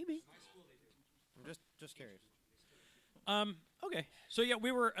 Maybe. I'm just curious. Okay. So yeah,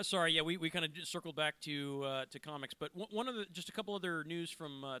 we were sorry. Yeah, we kind of circled back to comics, but one of just a couple other news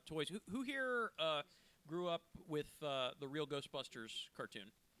from toys. Who here grew up with the real Ghostbusters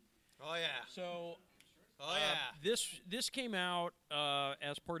cartoon? Oh yeah. So Oh yeah. this came out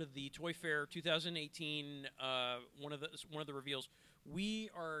as part of the Toy Fair 2018. One of the reveals. We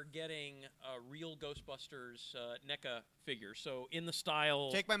are getting real Ghostbusters NECA figures. So in the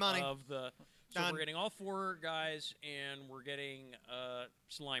style Take my money. of the. So Done. we're getting all 4 guys, and we're getting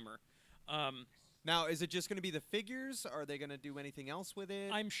Slimer. Now, is it just going to be the figures? Are they going to do anything else with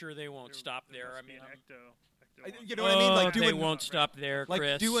it? I'm sure they won't stop there. I mean, You know what I mean? Like they doing, won't stop there, like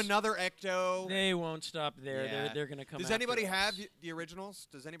Chris. do another Ecto. They won't stop there. Yeah. They're going to come. Does after anybody us. have the originals?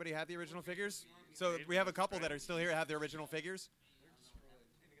 Does anybody have the original figures? So we have a couple that are still here have the original figures.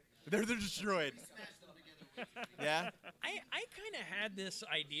 They're destroyed. Yeah. I kind of had this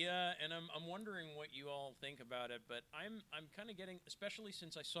idea, and I'm wondering what you all think about it. But I'm kind of getting, especially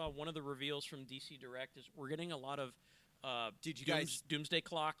since I saw one of the reveals from DC Direct, is we're getting a lot of Did you guys? Doomsday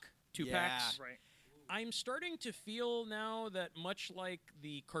Clock 2-packs. Yeah. Right. I'm starting to feel now that much like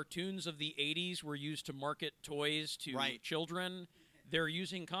the cartoons of the 80s were used to market toys to Right. children, they're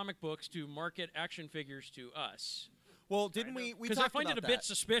using comic books to market action figures to us. Well, didn't we? We Because talked I find it a about bit that.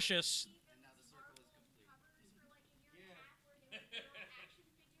 suspicious.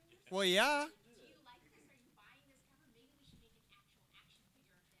 Well, yeah.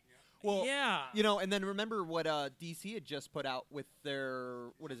 Well, Yeah. You know, and then remember what DC had just put out with their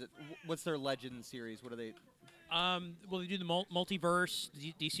what's their Legend series? What are they? Well, they do the multiverse,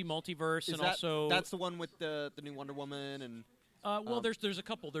 DC multiverse, Is and that, also that's the one with the new Wonder Woman and there's a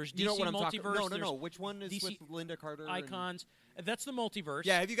couple. There's DC you know what I'm talking? multiverse. No. there's Which one is DC with Linda Carter? and- Icons. That's the multiverse.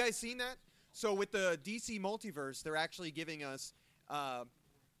 Yeah, have you guys seen that? So with the DC multiverse, they're actually giving us.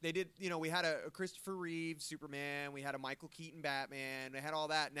 They did, we had a Christopher Reeve Superman, we had a Michael Keaton Batman, they had all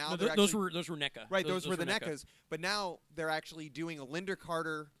that. Now No, they're those actually, were NECA. right. Those were the NECA. NECAs, but now they're actually doing a Linda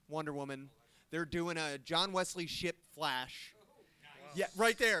Carter Wonder Woman. They're doing a John Wesley Shipp Flash. Yeah,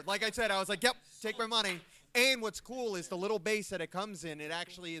 right there. Like I said, I was like, "Yep, take my money." And what's cool is the little base that it comes in. It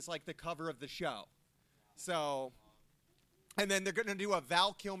actually is like the cover of the show. So, and then they're going to do a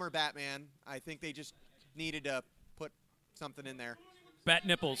Val Kilmer Batman. I think they just needed to put something in there. Bat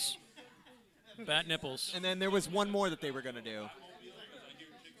nipples. Bat nipples. And then there was one more that they were going to do.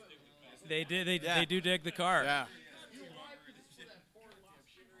 They did. Yeah. They do dig the car. Yeah.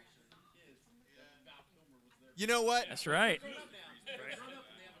 You know what? That's right.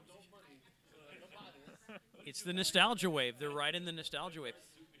 It's the nostalgia wave. They're riding the nostalgia wave.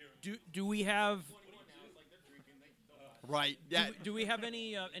 Do we have? Right. Yeah. Do we have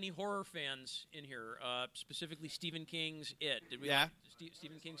any horror fans in here? Specifically, Stephen King's It. Did we? Yeah. like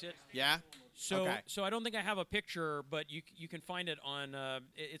Stephen King's It. Yeah. So, Okay. so I don't think I have a picture, but you can find it on.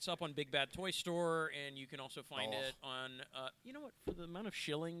 It's up on Big Bad Toy Store, and you can also find Oh. it on. You know what? For the amount of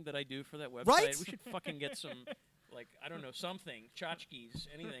shilling that I do for that website, Right? we should fucking get some, like I don't know, something, tchotchkes,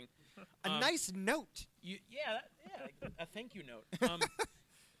 anything. A nice note. A thank you note.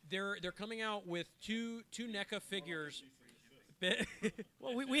 They're coming out with two NECA figures.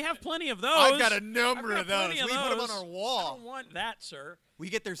 Well, we have plenty of those. I've got a number I've of got those. plenty We of put them on those. our I wall. don't want that, sir. We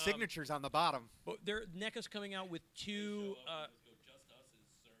get their signatures on the bottom. But NECA's coming out with two.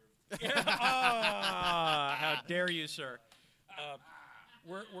 How dare you, sir?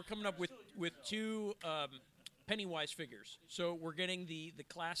 We're coming up with two Pennywise figures. So we're getting the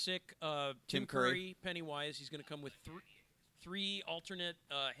classic Tim Curry Pennywise. He's going to come with three alternate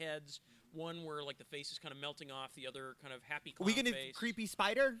heads. One where like the face is kind of melting off, the other kind of happy clown We get a face. creepy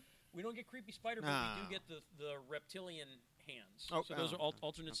spider. We don't get creepy spider, but we do get the reptilian hands. Oh, So those oh, are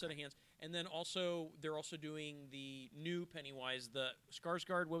alternate set of hands. And then also they're also doing the new Pennywise, the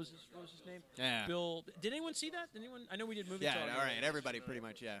Skarsgård. What was his name? Yeah. Bill. Did anyone see that? Did anyone? I know we did movie Yeah. talk. All right. Everybody, pretty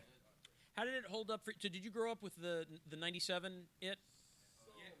much. Yeah. How did it hold up? So did you grow up with the '97 It?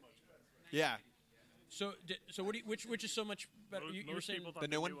 Yeah. So what? Which is so much better? You were Most saying people thought the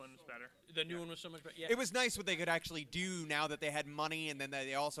new one? was better. the new one was so much better. Yeah. It was nice what they could actually do now that they had money, and then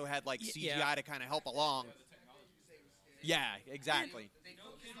they also had like CGI yeah. to kind of help along. Yeah. Exactly.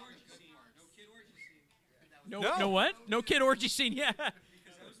 No kid orgy scene. No kid orgy scene. No, No. what? No kid orgy scene. Yeah. Because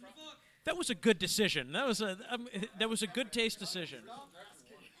that was in the book. That was a good decision. That was a good taste decision.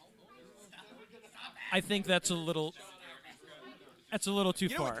 I think that's a little too You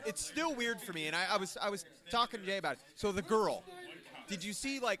know far. what? It's still weird for me, and I was talking to Jay about it. So the girl, did you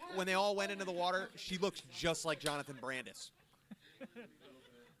see like when they all went into the water? She looks just like Jonathan Brandis.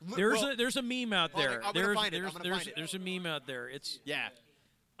 There's a meme out Hold on, there. I'm gonna find it. I'm gonna find it. There's a meme out there. It's Yeah.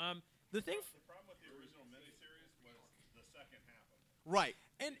 the thing. The problem with the original miniseries was the second half of it. Right.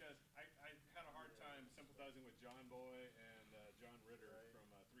 And Because I had a hard time sympathizing with John Boy and John Ritter from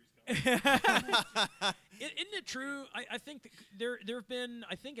Three's Company. isn't it true? I think there have been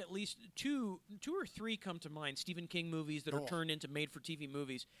at least two or three come to mind Stephen King movies that are Oh. turned into made-for-TV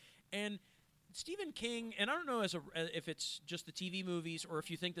movies, and Stephen King, and I don't know if it's just the TV movies or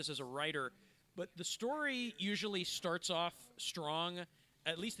if you think this as a writer, but the story usually starts off strong,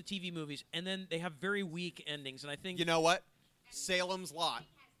 at least the TV movies, and then they have very weak endings. And I think You know what? Salem's Lot.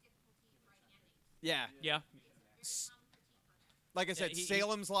 Yeah. yeah, Like I said, he-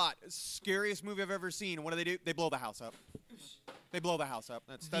 Salem's Lot. Scariest movie I've ever seen. What do? They blow the house up. They blow the house up.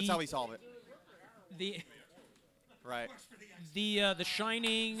 That's The- how we solve it. the Right. the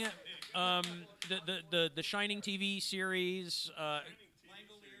Shining, the Shining TV series Langoliers,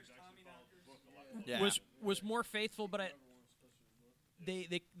 Tommy Knockers. Yeah. was more faithful, but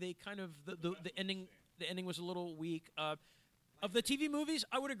they kind of the ending was a little weak. Of the TV movies,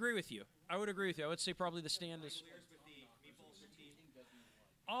 I would agree with you. I would say probably The Stand is. Langoliers with the meatballs for teeth.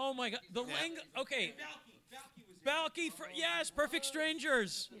 Oh my God, okay, Valky was Balky, yes, Perfect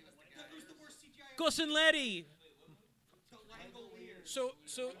Strangers, Who's the worst CGI? Gossenletti. The Langoliers.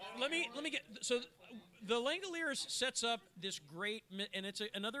 So let me get the Langoliers sets up this great and it's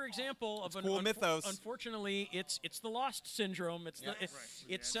another example of cool mythos. Unfortunately, it's the Lost syndrome. It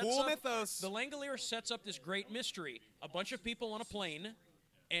sets Cool up mythos. the Langoliers sets up this great mystery. A bunch of people on a plane,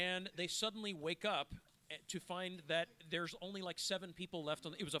 and they suddenly wake up to find that there's only like 7 people left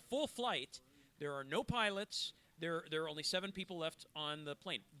on. It was a full flight. There are no pilots. There are only 7 people left on the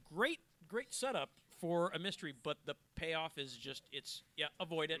plane. Great setup for a mystery, but the payoff is just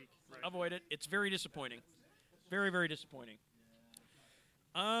avoid it. Avoid it. It's very disappointing. Very, very disappointing.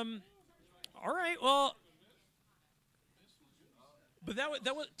 All right, well, but that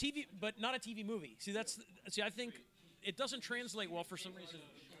was TV, but not a TV movie. I think it doesn't translate well for some reason.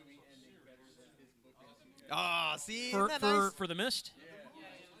 Ah, see, For isn't that nice? for The Mist.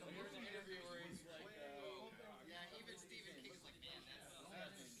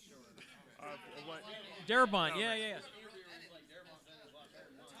 What? Darabont, yeah.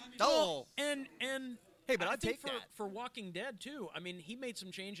 Oh, And Hey, but I I'd think take that. for Walking Dead too. I mean, he made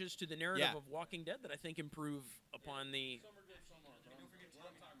some changes to the narrative Yeah. of Walking Dead that I think improve upon the.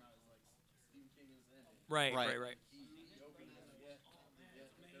 Right. Right.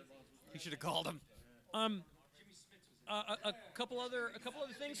 You should have called him. A couple other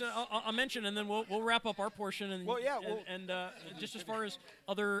things that I'll mention, and then we'll wrap up our portion. And Well, yeah, and just as far as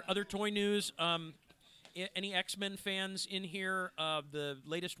other toy news, any X-Men fans in here? The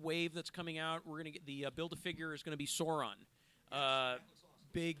latest wave that's coming out, we're gonna get the Build-A-Figure is gonna be Sauron,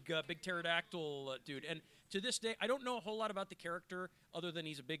 big pterodactyl dude. And to this day, I don't know a whole lot about the character other than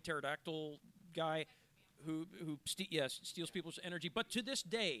he's a big pterodactyl guy who steals people's energy. But to this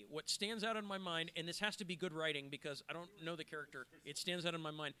day, what stands out in my mind, and this has to be good writing because I don't know the character, it stands out in my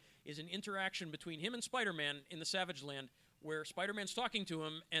mind, is an interaction between him and Spider-Man in the Savage Land, where Spider-Man's talking to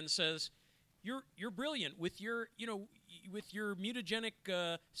him and says, "You're brilliant with your mutagenic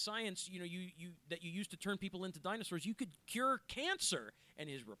science. You that you use to turn people into dinosaurs. You could cure cancer." And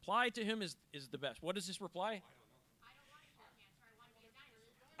his reply to him is the best. What is his reply?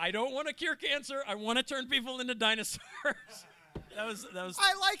 I don't want to cure cancer. I want to turn people into dinosaurs. that was.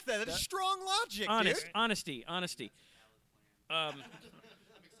 I like that. That's strong logic, dude. Honesty.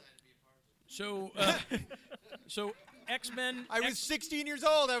 So X-Men. I was 16 years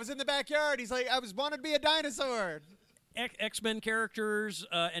old. I was in the backyard. He's like, I wanted to be a dinosaur. X-Men characters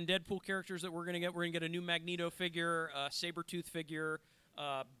and Deadpool characters that we're gonna get. We're gonna get a new Magneto figure, Sabretooth figure,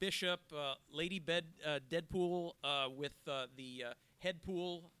 Bishop, Lady Deadpool with the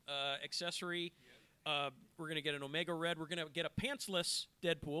Headpool accessory. We're gonna get an Omega Red. We're gonna get a pantsless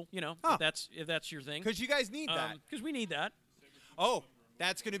Deadpool. If that's your thing. Because you guys need that. Because we need that. Oh,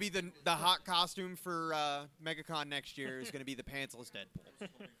 that's gonna be the hot costume for MegaCon next year. Is gonna be the pantsless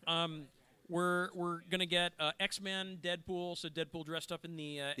Deadpool. We're gonna get X-Men Deadpool. So Deadpool dressed up in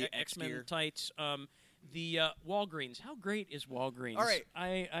the X-Men X-gear. tights. The Walgreens. How great is Walgreens? All right.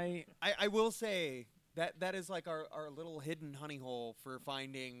 I will say that is like our little hidden honey hole for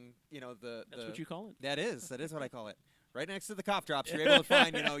finding, the That's what you call it? That is what I call it. Right next to the cough drops, you're able to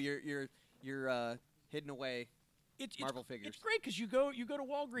find, your hidden away Marvel figures. It's great because you go to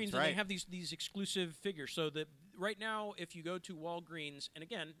Walgreens and right. they have these exclusive figures. So that right now, if you go to Walgreens, and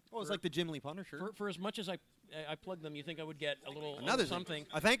again, Well, it's like the Jim Lee Punisher. for as much as I plug them, you think I would get a little Another something.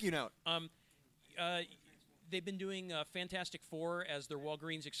 thing. A thank you note. They've been doing Fantastic Four as their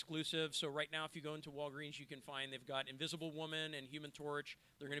Walgreens exclusive. So right now, if you go into Walgreens, you can find they've got Invisible Woman and Human Torch.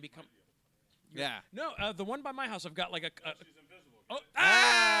 They're going to become. Yeah. No, the one by my house, I've got like a. She's invisible. Oh,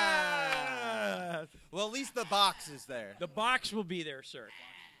 Well, at least the box is there. The box will be there, sir.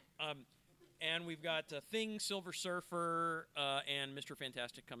 And we've got Thing, Silver Surfer, and Mr.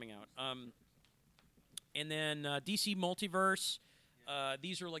 Fantastic coming out. And then DC Multiverse.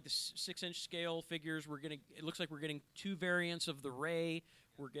 These are like the 6-inch scale figures. It looks like we're getting 2 variants of the Ray.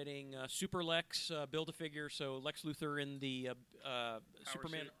 We're getting Super Lex Build-A-Figure, so Lex Luthor in the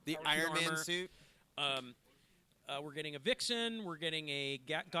Superman, The Power Iron Man armor. suit. We're getting a Vixen. We're getting a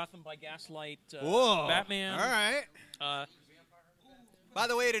Gotham by Gaslight Whoa. Batman. All right. By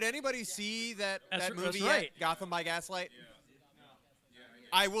the way, did anybody see that That's movie right. yet? Gotham by Gaslight?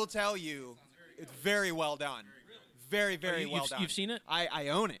 I will tell you, it's very well done. Very, very well done. You've seen it? I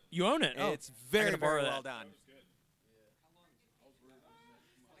own it. You own it? Oh. It's I very, gotta borrow very that. well done.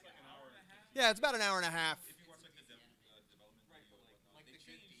 Yeah, it's about an hour and a half. If you watch like the development video and whatnot, they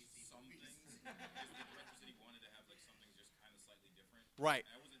changed some things because the director said he wanted to have like something just kind of slightly different. Right.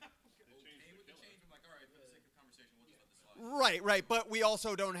 I wasn't okay with the change. I'm like, all right, for the sake of conversation, we'll just let this slide. Right. But we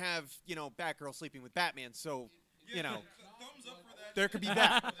also don't have, Batgirl sleeping with Batman, so, Thumbs up for that. there could be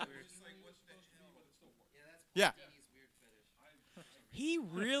that. Just like, what the hell, but it still worked. Yeah. He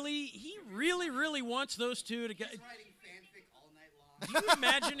really wants those two to get. He's writing fanfic all night long. Do you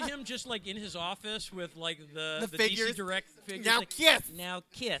imagine him just like in his office with like the figures. DC Direct figures? Now like, kiss. Now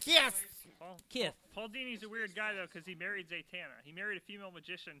kiss. Yes. Kiss. Paul Dini's a weird guy though because he married Zatanna. He married a female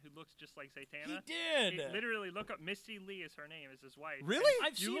magician who looks just like Zatanna. He did. Literally, look up Misty Lee is her name, is his wife. Really?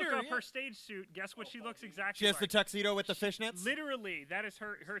 I've You seen look her. up yeah. her stage suit. Guess what she looks exactly She has like. the tuxedo with the fishnets? Literally, that is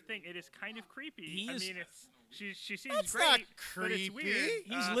her thing. It is kind of creepy. He I is- mean, she seems That's great, not but it's creepy. weird.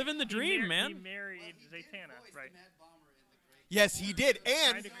 He's living the dream, man. He married Zatanna, Voice right? the Mad Bomber in the Great. Yes, he did.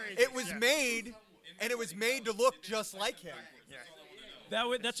 And Kinda crazy, it was yeah. made to look just like him.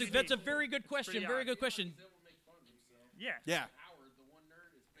 That's a very good question. Pretty Very odd. good question. Yeah. Yeah. Howard, the one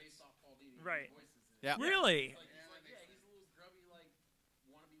nerd, is based off Paul Dini. Right. Voices it. Yeah. Really? Like, he's a little grubby, like,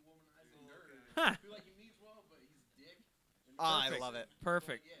 wannabe womanizing nerd. Huh. Who, like, he means well, but he's a dick. And I Perfect. love it.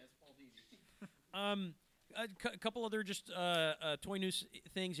 Perfect. yeah, it's Paul Dini. A couple other just toy news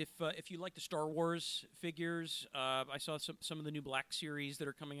things. If you like the Star Wars figures, I saw some of the new Black series that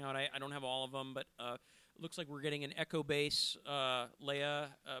are coming out. I don't have all of them, but it looks like we're getting an Echo Base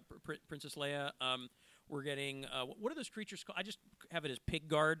Leia, Princess Leia. We're getting what are those creatures called? I just have it as Pig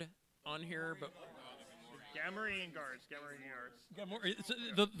Guard on here, but Gamorrean guards. it's,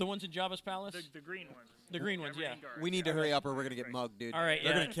 the ones in Jabba's palace. The green ones. The green ones, yeah. Gamorrean guards. We need to hurry up or we're going to get mugged, dude. All right,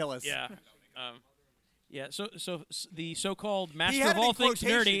 They're yeah. going to kill us. Yeah. Yeah. So the so-called He master had of it all in things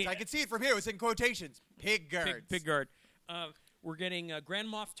quotations. nerdy. I can see it from here. It was in quotations. Pig guards. Pig guard. We're getting Grand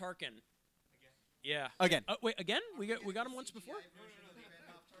Moff Tarkin. Yeah. Again. Wait, again? We got him once before.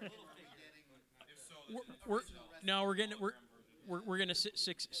 We're getting a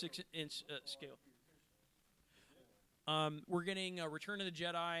 6-inch scale. We're getting Return of the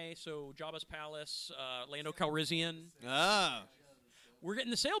Jedi, so Jabba's palace, Lando Calrissian. Ah. We're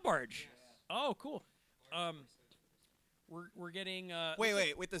getting the sail barge. Oh, cool. We're getting.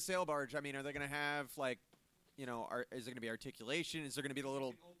 Wait. With the sail barge, I mean, are they going to have like, is there going to be articulation? Is there going to be the little?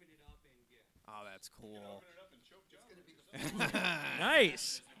 Open it up and yeah. Oh, that's cool.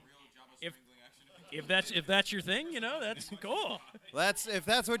 Nice. If that's your thing, that's cool. If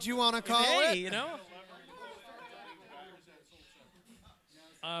that's what you want to call Hey, it.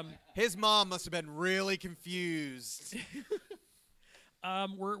 Um, His mom must have been really confused.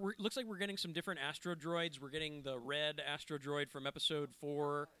 we're looks like we're getting some different astro droids. We're getting the red astro droid from episode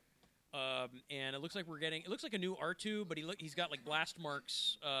 4, and it looks like it looks like a new R2, but he's got like blast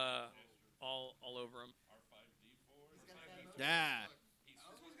marks all over him. Yeah.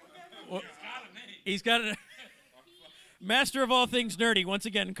 Well, he's got a master of all things nerdy. Once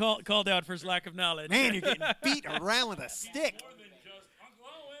again, called out for his lack of knowledge. Man, you're getting beat around with a stick. More than just Uncle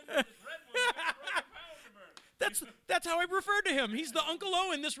Owen. This red one's got a power burn. That's how I referred to him. He's the Uncle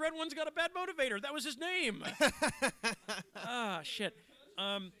Owen. This red one's got a bad motivator. That was his name. Shit.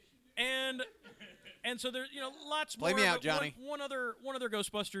 And so there's lots more. Play me out, but Johnny. One other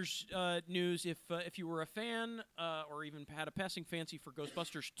Ghostbusters news. If you were a fan or even had a passing fancy for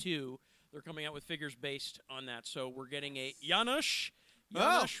Ghostbusters 2, they're coming out with figures based on that. So we're getting a Janusz.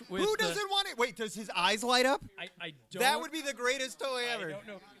 Oh, With who doesn't want it? Wait, does his eyes light up? I don't. That would be the greatest toy I ever. don't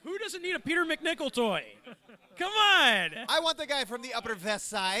know. Who doesn't need a Peter McNichol toy? Come on. I want the guy from the Upper West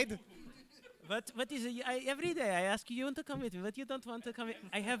Side. What is it? Every day I ask you to come with me, but you don't want to come with me.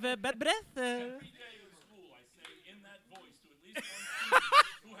 I have bad breath. Every day in school, I say in that voice to at least one student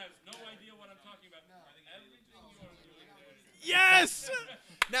who has no idea what I'm talking about. Everything you are doing there. Yes!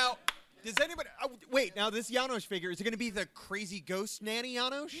 Now, does anybody... wait, now this Janos figure, is it going to be the crazy ghost nanny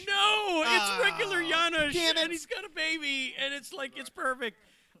Janos? No, it's regular Janos. Damn it. And he's got a baby, and it's perfect.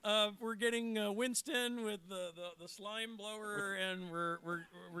 We're getting Winston with the slime blower, and we're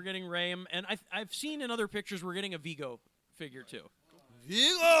getting Rame. And I've seen in other pictures we're getting a Vigo figure too.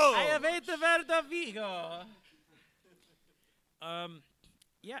 Vigo! I have ate the word of Vigo.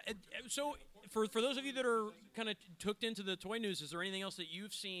 So for those of you that are kind of hooked into the toy news, is there anything else that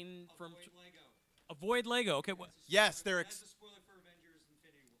you've seen from Avoid Lego. Avoid Lego? Okay. Yes, they're... That's a spoiler for Avengers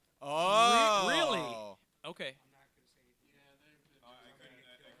Infinity War. Oh. Really? Okay. I'm not going to say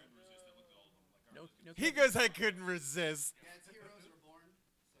anything. No. He goes, I couldn't resist. Yeah, it's Heroes Reborn.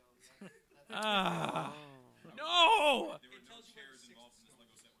 So that's No. There were no chairs involved in this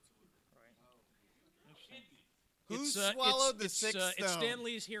Lego set whatsoever. Who It's, swallowed the it's, sixth it's, stone? It's Stan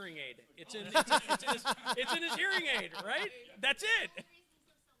Lee's hearing aid. It's in his hearing aid, right? That's it.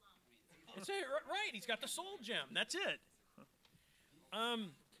 It's it, right. He's got the soul gem. That's it.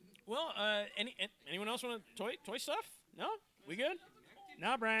 Well, anyone else want to toy stuff? No, we good?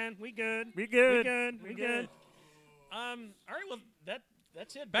 Nah, Brian, we good. We good. All right. Well,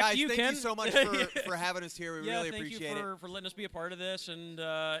 that's it. Back Guys, to you, thank Ken. you so much for having us here. We Yeah, really thank appreciate you it. for letting us be a part of this, and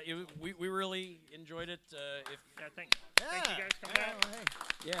we really enjoyed it. Yeah, thank you guys. Come back.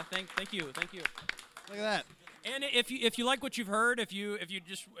 Thank you. Look at that. And if you like what you've heard, if you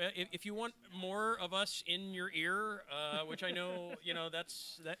want more of us in your ear, which I know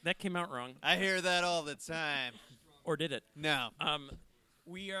that came out wrong, I hear that all the time. or did it? No.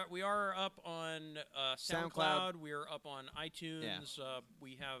 We are up on SoundCloud. We are up on iTunes.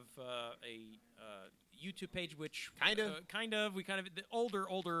 We have a YouTube page, which kind of the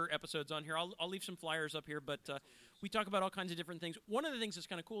older episodes on here. I'll leave some flyers up here, but we talk about all kinds of different things. One of the things that's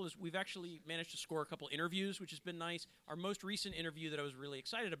kind of cool is we've actually managed to score a couple interviews, which has been nice. Our most recent interview that I was really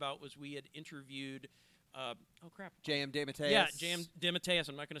excited about was we had interviewed. J.M. DeMatteis. Yeah, J.M. DeMatteis.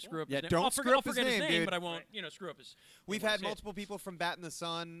 I'm not going to screw up his name. don't I'll screw up forget his name, dude. but I won't, screw up his. We've I won't had say it. multiple people from Bat in the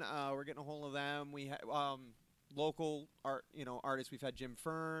Sun. We're getting a hold of them. We have local artists. We've had Jim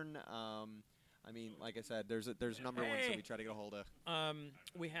Fern. I mean, like I said, there's a number of ones that we try to get a hold of.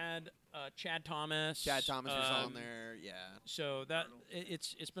 We had Chad Thomas. Chad Thomas was on there. Yeah. So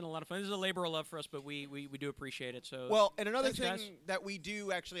it's been a lot of fun. This is a labor of love for us, but we do appreciate it. So Well, and another thanks, thing guys. that we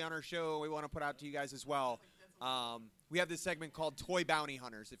do actually on our show, we want to put out to you guys as well. We have this segment called Toy Bounty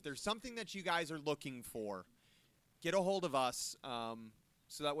Hunters. If there's something that you guys are looking for, get a hold of us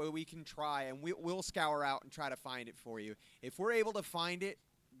so that way we can try, and we'll scour out and try to find it for you. If we're able to find it,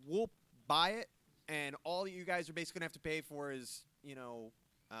 we'll buy it, and all you guys are basically gonna have to pay for is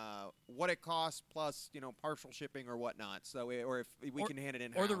what it costs plus partial shipping or whatnot. So or if we can hand it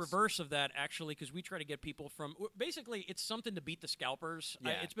in, or the reverse of that, actually, because we try to get people from basically it's something to beat the scalpers.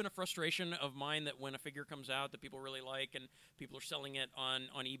 Yeah. It's been a frustration of mine that when a figure comes out that people really like and people are selling it on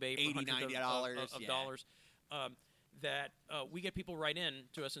eBay for $80, hundreds $90, of yeah. dollars. That we get people write in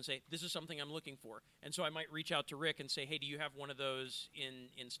to us and say, this is something I'm looking for. And so I might reach out to Rick and say, hey, do you have one of those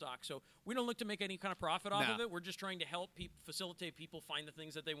in stock? So we don't look to make any kind of profit off No. of it. We're just trying to help facilitate people find the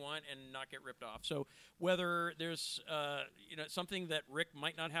things that they want and not get ripped off. So whether there's something that Rick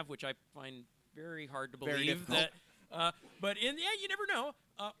might not have, which I find very hard to Very believe difficult. that but you never know.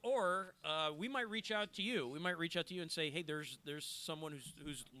 Or we might reach out to you. We might reach out to you and say, "Hey, there's someone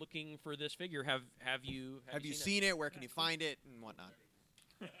who's looking for this figure. Have you seen it? Where can you find it and whatnot?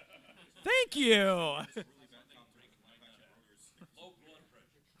 Thank you. Low blood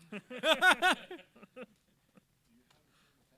pressure.